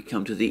we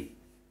come to the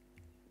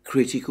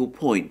critical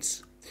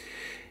points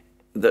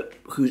that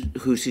Xi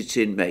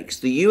Jinping makes.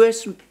 The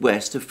US and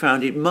West have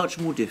found it much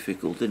more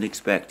difficult than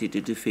expected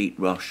to defeat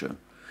Russia.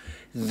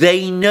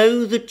 They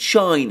know that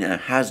China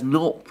has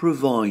not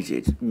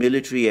provided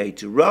military aid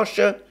to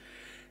Russia,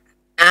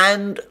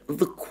 and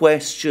the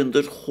question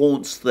that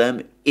haunts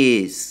them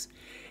is,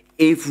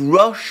 if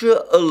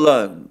Russia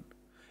alone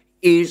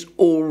is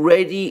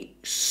already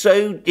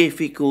so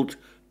difficult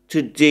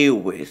to deal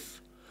with,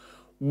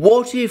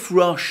 what if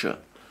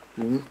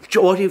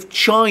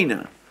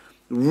China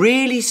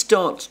really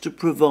starts to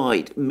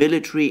provide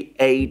military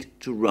aid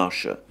to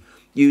Russia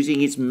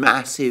using its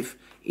massive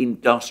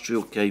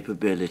industrial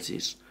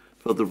capabilities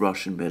for the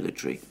Russian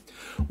military?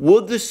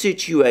 Would the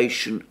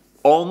situation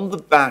on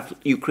the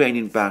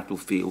Ukrainian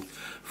battlefield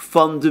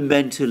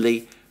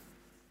fundamentally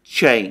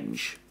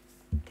change?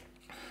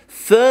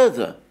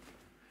 Further,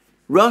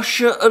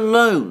 Russia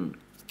alone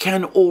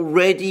can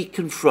already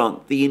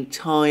confront the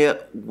entire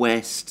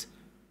West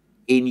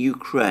in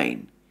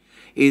Ukraine.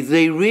 If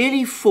they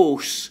really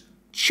force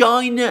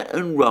China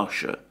and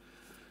Russia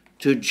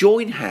to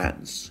join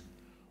hands,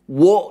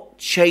 what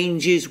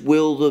changes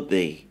will there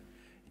be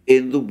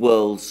in the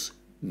world's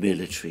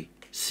military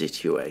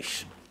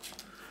situation?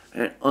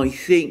 And I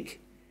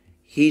think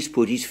he's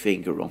put his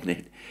finger on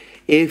it.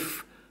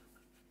 If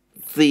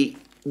the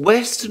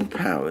Western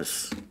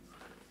powers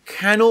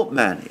cannot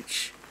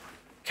manage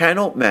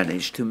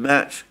to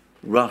match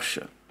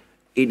Russia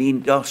in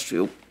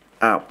industrial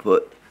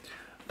output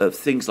of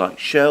things like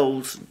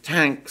shells and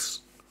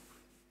tanks,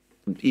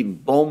 and even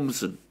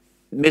bombs and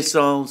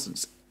missiles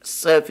and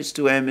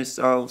surface-to-air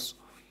missiles,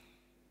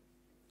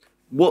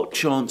 what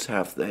chance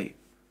have they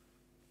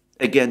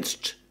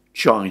against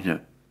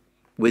China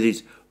with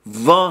its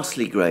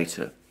vastly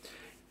greater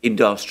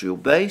industrial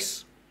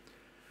base,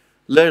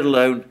 let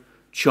alone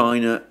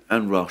China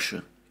and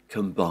Russia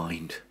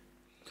combined?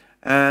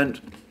 And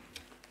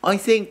I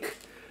think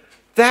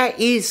that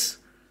is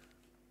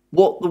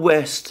what the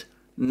West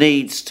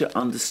needs to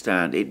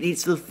understand.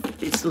 It's the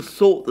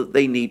thought that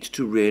they need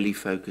to really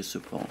focus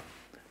upon.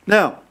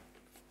 Now,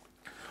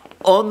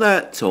 on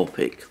that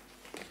topic,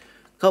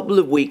 a couple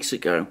of weeks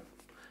ago,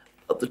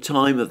 at the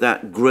time of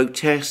that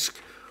grotesque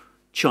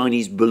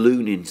Chinese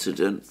balloon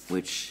incident,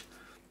 which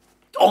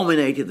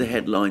dominated the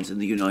headlines in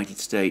the United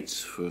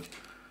States for,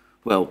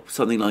 well,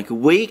 something like a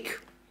week,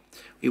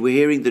 we were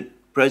hearing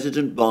that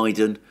President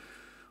Biden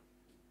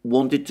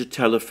wanted to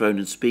telephone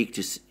and speak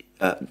to Xi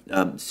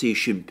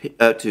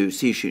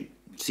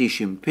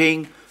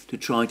Jinping to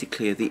try to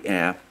clear the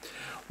air.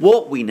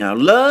 What we now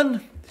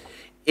learn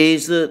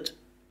is that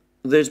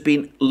there's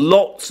been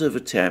lots of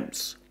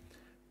attempts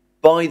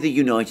by the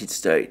United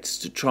States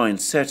to try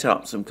and set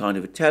up some kind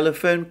of a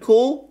telephone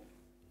call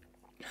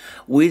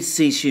with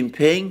Xi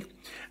Jinping,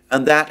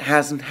 and that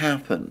hasn't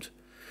happened.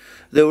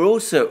 There were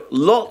also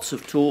lots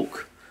of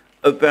talk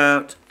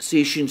about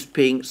Xi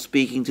Jinping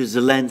speaking to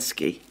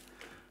Zelensky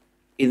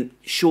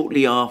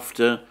shortly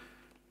after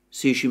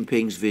Xi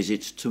Jinping's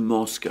visit to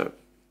Moscow.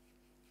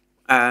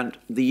 And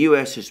the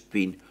US has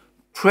been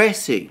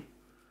pressing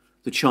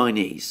the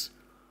Chinese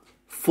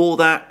for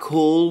that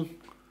call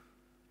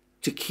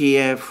to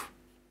Kiev,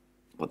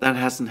 but that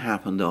hasn't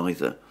happened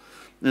either.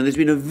 And there's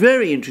been a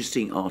very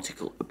interesting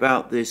article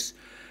about this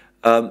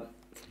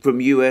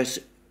from US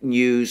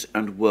News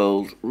and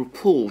World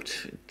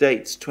Report. It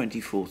dates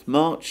 24th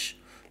March.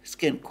 It's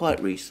again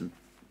quite recent.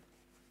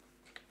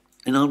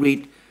 And I'll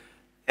read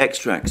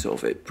extracts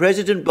of it.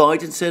 President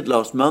Biden said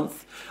last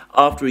month,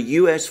 after a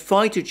US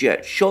fighter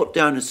jet shot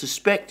down a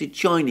suspected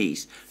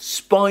Chinese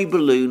spy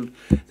balloon,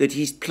 that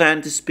he's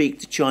planned to speak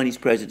to Chinese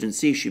President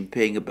Xi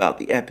Jinping about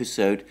the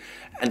episode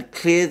and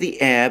clear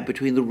the air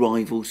between the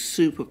rival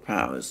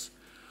superpowers.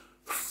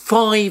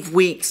 5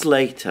 weeks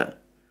later,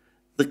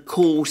 the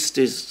call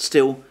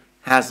still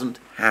hasn't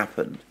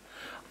happened.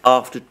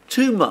 After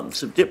 2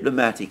 months of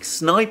diplomatic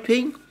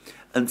sniping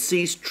and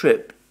Xi's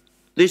trip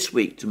this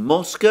week to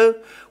Moscow,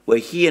 where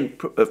he and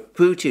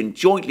Putin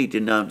jointly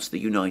denounced the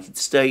United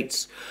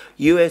States,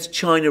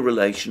 US-China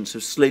relations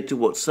have slid to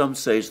what some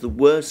say is the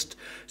worst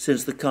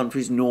since the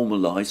countries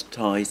normalised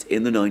ties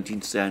in the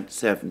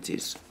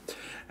 1970s.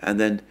 And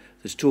then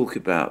there's talk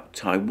about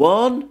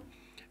Taiwan,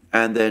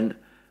 and then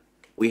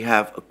we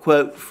have a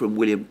quote from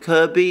William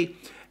Kirby,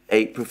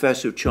 a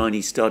professor of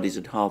Chinese studies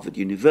at Harvard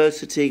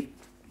University.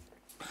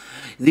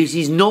 This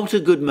is not a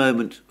good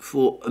moment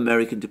for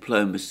American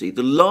diplomacy.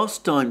 The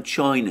last time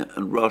China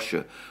and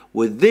Russia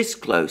were this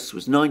close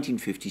was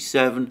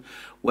 1957,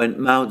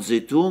 when Mao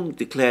Zedong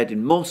declared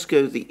in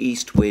Moscow the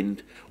east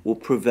wind will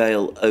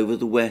prevail over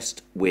the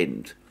west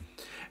wind.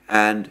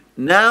 And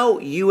now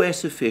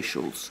US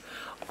officials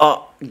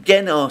are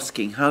again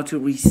asking how to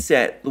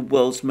reset the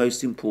world's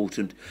most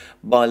important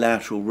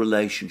bilateral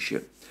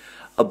relationship.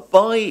 A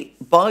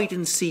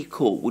Biden-Xi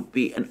call would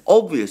be an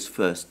obvious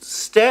first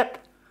step,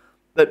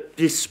 but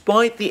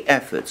despite the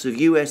efforts of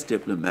US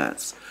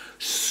diplomats,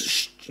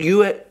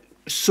 US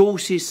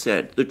sources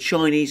said the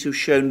Chinese have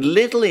shown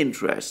little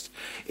interest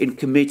in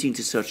committing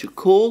to such a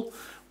call,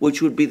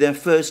 which would be their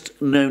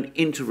first known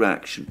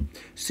interaction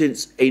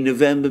since a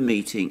November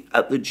meeting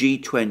at the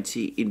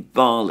G20 in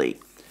Bali.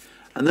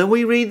 And then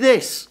we read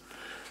this.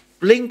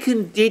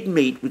 Blinken did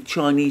meet with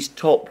China's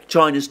top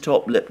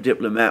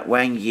diplomat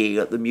Wang Yi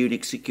at the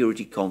Munich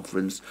Security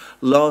Conference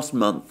last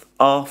month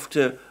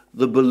after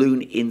the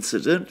balloon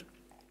incident,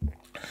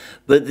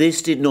 but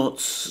this did not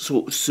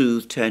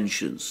soothe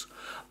tensions.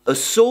 A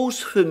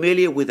source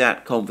familiar with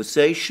that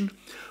conversation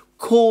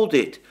called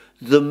it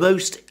the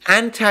most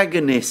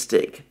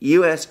antagonistic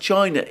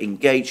US-China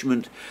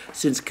engagement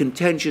since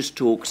contentious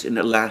talks in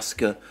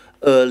Alaska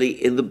early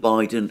in the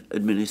Biden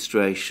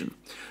administration.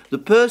 The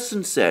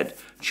person said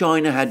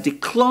China had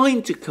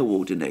declined to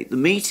coordinate the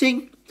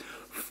meeting,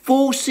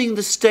 forcing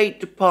the State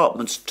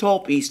Department's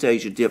top East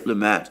Asia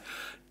diplomat,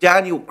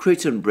 Daniel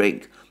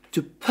Crittenbrink,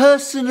 to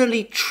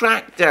personally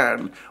track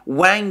down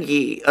Wang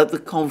Yi at the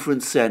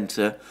conference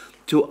centre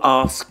to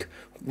ask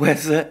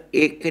whether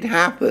it could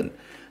happen.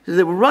 So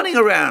they were running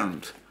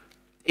around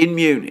in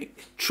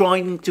Munich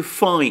trying to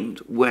find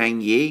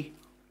Wang Yi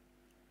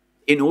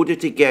in order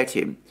to get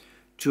him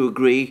to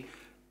agree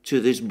to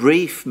this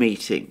brief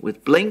meeting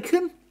with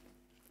Blinken.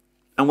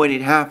 And when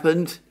it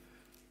happened,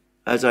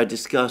 as I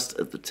discussed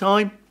at the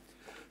time,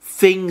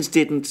 things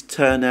didn't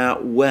turn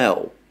out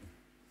well.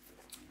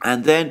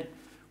 And then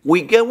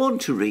we go on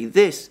to read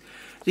this.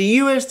 The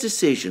US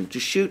decision to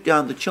shoot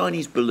down the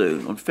Chinese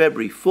balloon on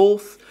February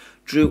 4th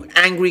drew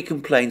angry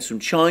complaints from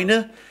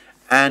China,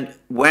 and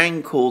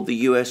Wang called the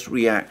US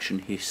reaction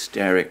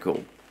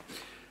hysterical.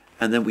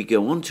 And then we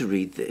go on to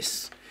read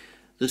this.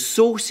 The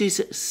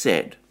sources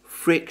said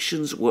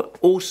frictions were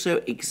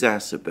also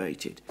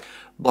exacerbated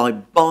by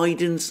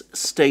Biden's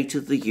State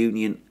of the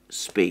Union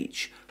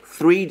speech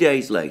 3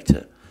 days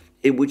later,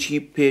 in which he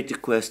appeared to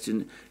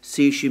question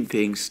Xi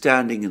Jinping's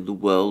standing in the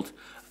world,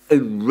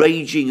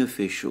 enraging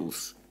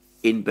officials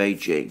in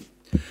Beijing.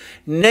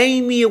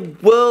 Name me a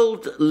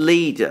world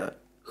leader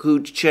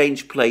who'd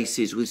change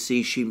places with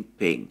Xi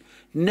Jinping.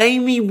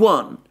 Name me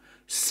one,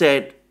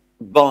 said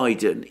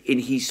Biden in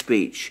his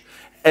speech,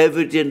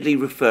 evidently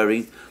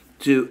referring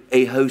to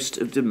a host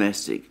of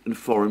domestic and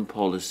foreign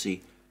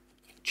policy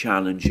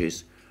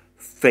challenges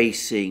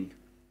facing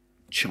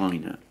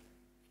China.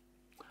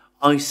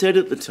 I said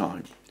at the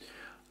time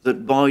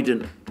that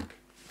Biden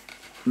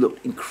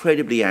looked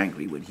incredibly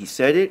angry when he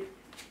said it.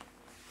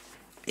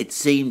 It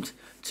seemed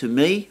to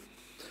me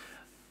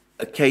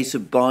a case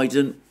of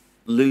Biden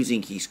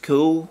losing his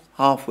cool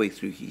halfway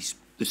through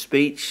the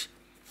speech,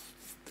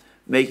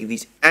 making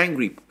these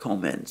angry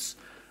comments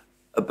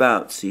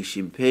about Xi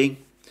Jinping.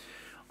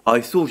 I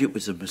thought it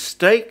was a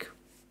mistake,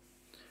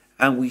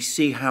 and we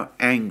see how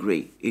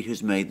angry it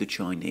has made the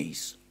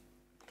Chinese.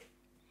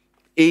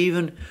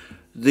 Even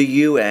the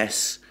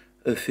US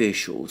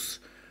officials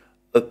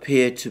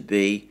appear to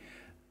be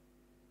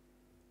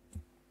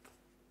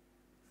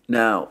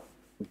now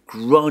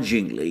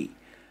grudgingly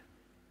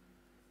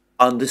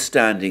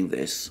understanding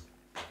this.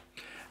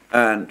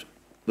 And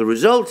the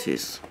result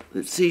is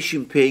that Xi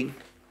Jinping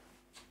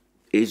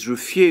is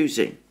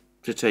refusing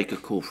to take a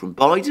call from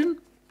Biden.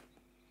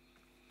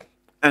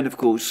 And of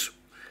course,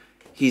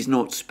 he's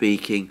not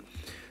speaking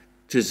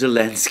to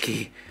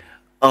Zelensky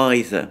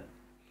either.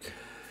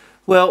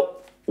 Well,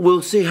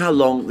 we'll see how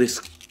long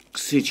this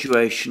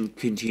situation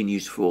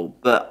continues for,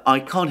 but I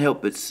can't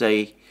help but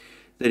say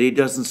that it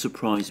doesn't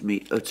surprise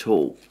me at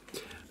all.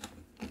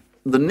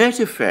 The net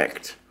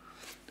effect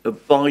of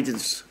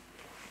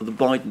the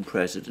Biden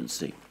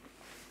presidency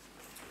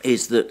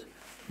is that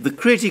the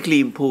critically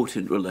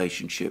important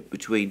relationship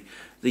between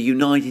the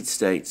United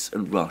States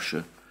and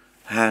Russia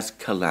has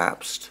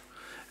collapsed.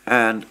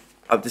 And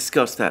I've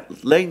discussed that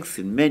at length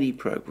in many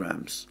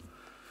programs,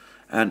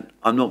 and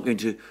I'm not going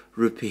to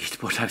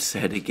repeat what I've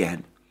said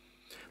again.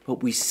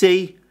 But we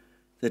see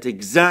that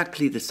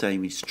exactly the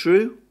same is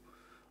true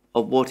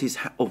of what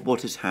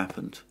has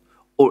happened,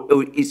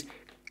 or is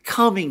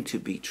coming to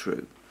be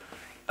true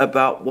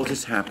about what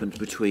has happened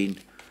between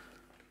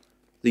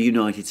the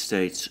United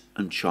States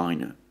and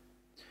China.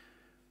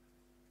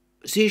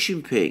 Xi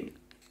Jinping,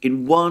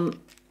 in one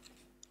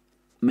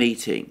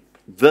meeting,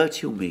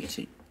 virtual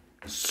meeting,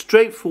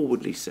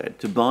 straightforwardly said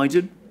to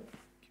Biden,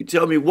 "You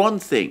tell me one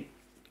thing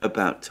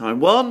about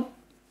Taiwan,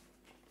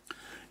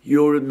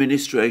 your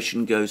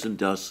administration goes and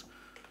does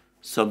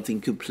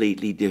something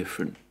completely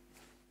different."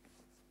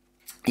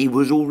 He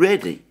was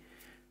already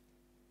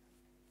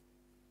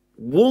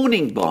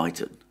warning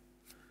Biden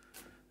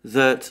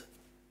that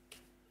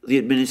the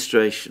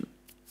administration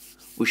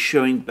was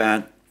showing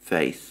bad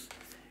faith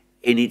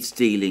in its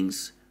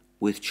dealings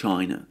with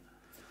China.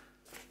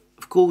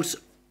 Of course,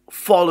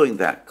 following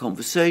that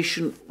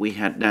conversation, we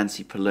had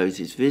Nancy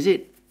Pelosi's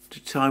visit to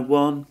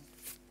Taiwan.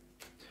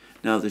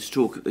 Now there's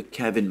talk that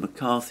Kevin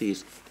McCarthy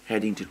is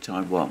heading to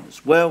Taiwan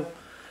as well.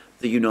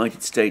 The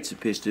United States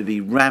appears to be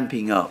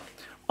ramping up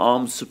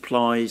arms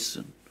supplies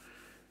and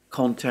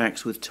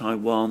contacts with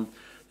Taiwan.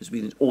 There's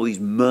been all these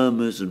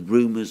murmurs and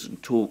rumours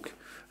and talk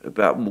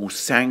about more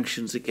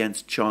sanctions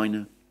against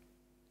China.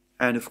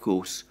 And of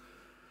course,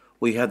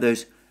 we had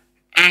those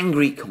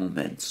angry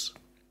comments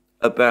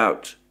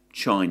about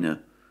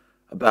China,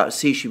 about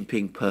Xi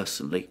Jinping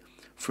personally,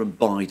 from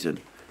Biden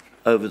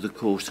over the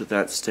course of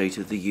that State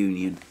of the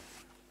Union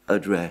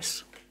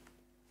address.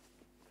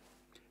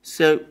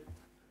 So,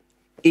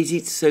 is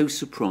it so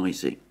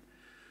surprising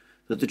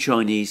that the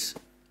Chinese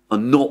are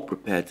not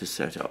prepared to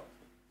set up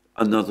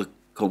another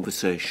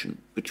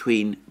conversation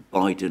between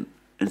Biden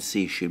and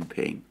Xi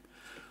Jinping?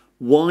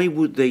 Why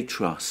would they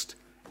trust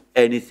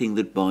anything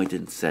that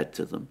Biden said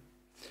to them?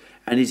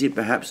 And is it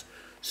perhaps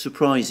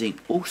surprising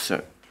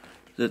also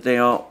that they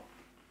are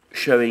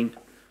showing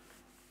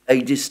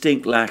a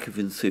distinct lack of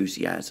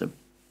enthusiasm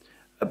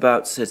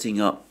about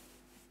setting up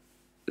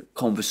a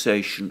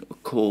conversation, a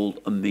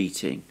call, a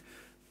meeting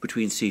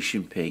between Xi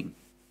Jinping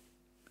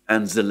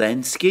and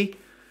Zelensky,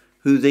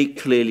 who they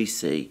clearly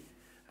see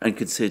and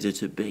consider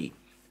to be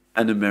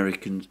an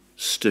American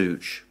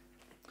stooge?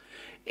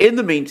 In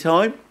the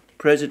meantime,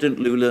 President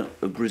Lula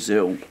of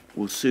Brazil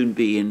will soon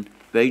be in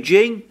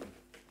Beijing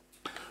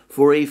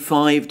for a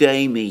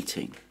 5-day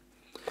meeting,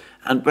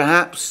 and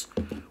perhaps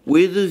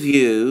with a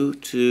view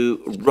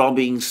to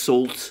rubbing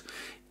salt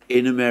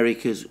in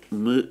America's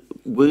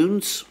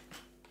wounds.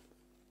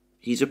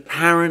 He's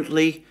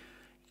apparently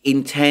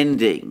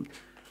intending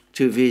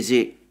to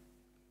visit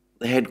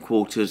the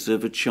headquarters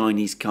of a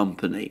Chinese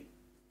company,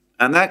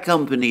 and that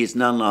company is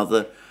none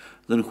other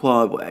than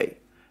Huawei.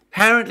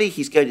 Apparently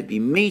he's going to be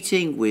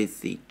meeting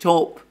with the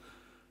top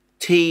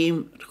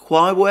team at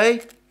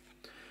Huawei.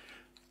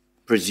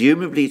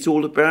 Presumably it's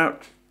all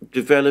about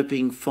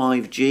developing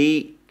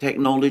 5G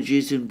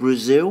technologies in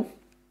Brazil.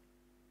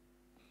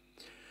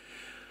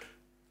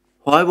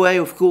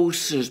 Huawei, of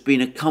course, has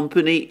been a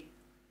company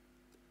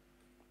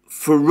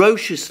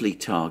ferociously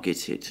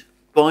targeted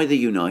by the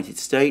United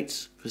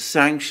States for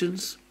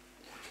sanctions.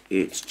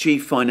 Its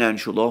chief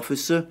financial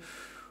officer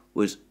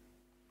was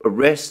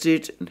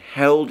arrested and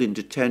held in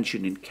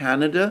detention in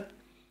Canada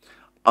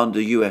under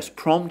US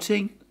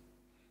prompting.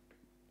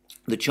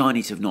 The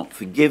Chinese have not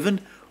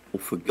forgiven or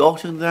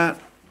forgotten that,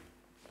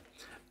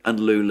 and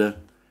Lula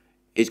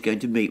is going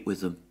to meet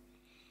with them.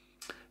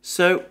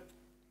 So,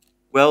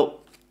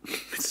 well,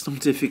 it's not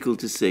difficult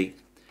to see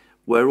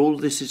where all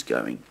this is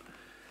going.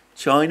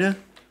 China,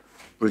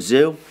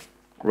 Brazil,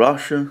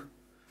 Russia.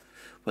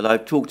 Well,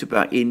 I've talked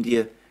about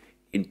India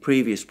in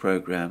previous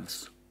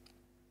programs.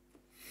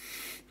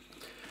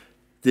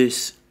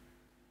 This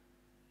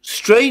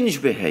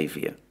strange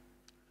behavior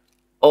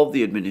of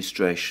the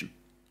administration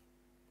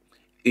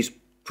is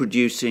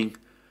producing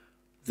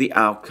the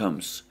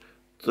outcomes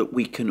that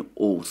we can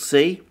all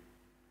see,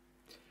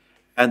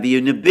 and the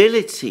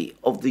inability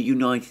of the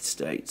United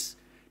States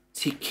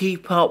to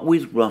keep up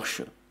with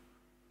Russia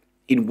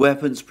in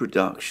weapons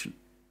production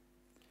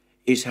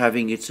is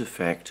having its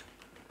effect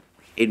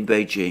in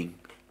Beijing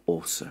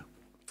also.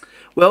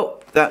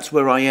 Well, that's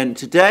where I end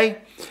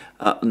today.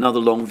 Another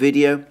long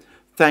video.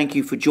 Thank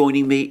you for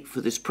joining me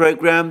for this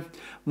program.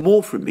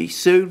 More from me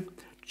soon.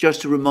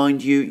 Just to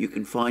remind you, you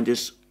can find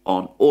us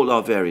on all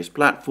our various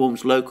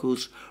platforms: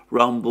 Locals,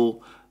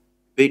 Rumble,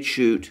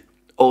 BitChute,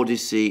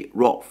 ODYSEE,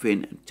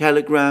 Rockfin and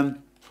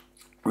Telegram.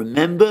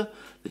 Remember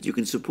that you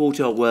can support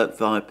our work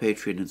via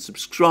Patreon and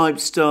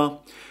Subscribestar.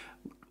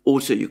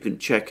 Also, you can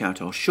check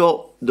out our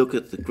shop, look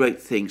at the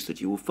great things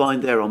that you will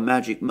find there, our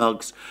magic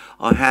mugs,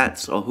 our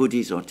hats, our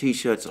hoodies, our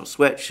t-shirts, our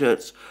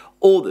sweatshirts,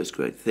 all those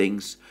great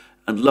things.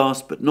 And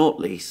last but not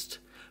least,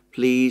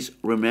 please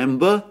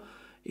remember,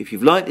 if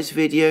you've liked this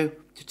video,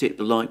 to tick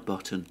the like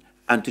button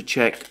and to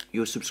check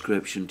your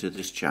subscription to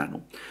this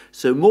channel.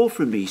 So more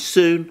from me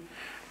soon,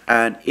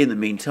 and in the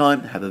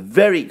meantime, have a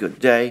very good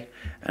day,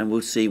 and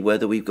we'll see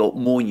whether we've got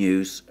more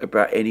news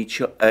about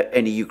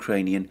any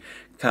Ukrainian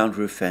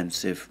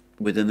counteroffensive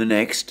within the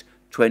next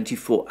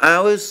 24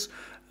 hours,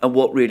 and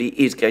what really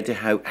is going to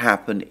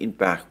happen in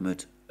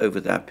Bakhmut over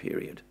that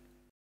period.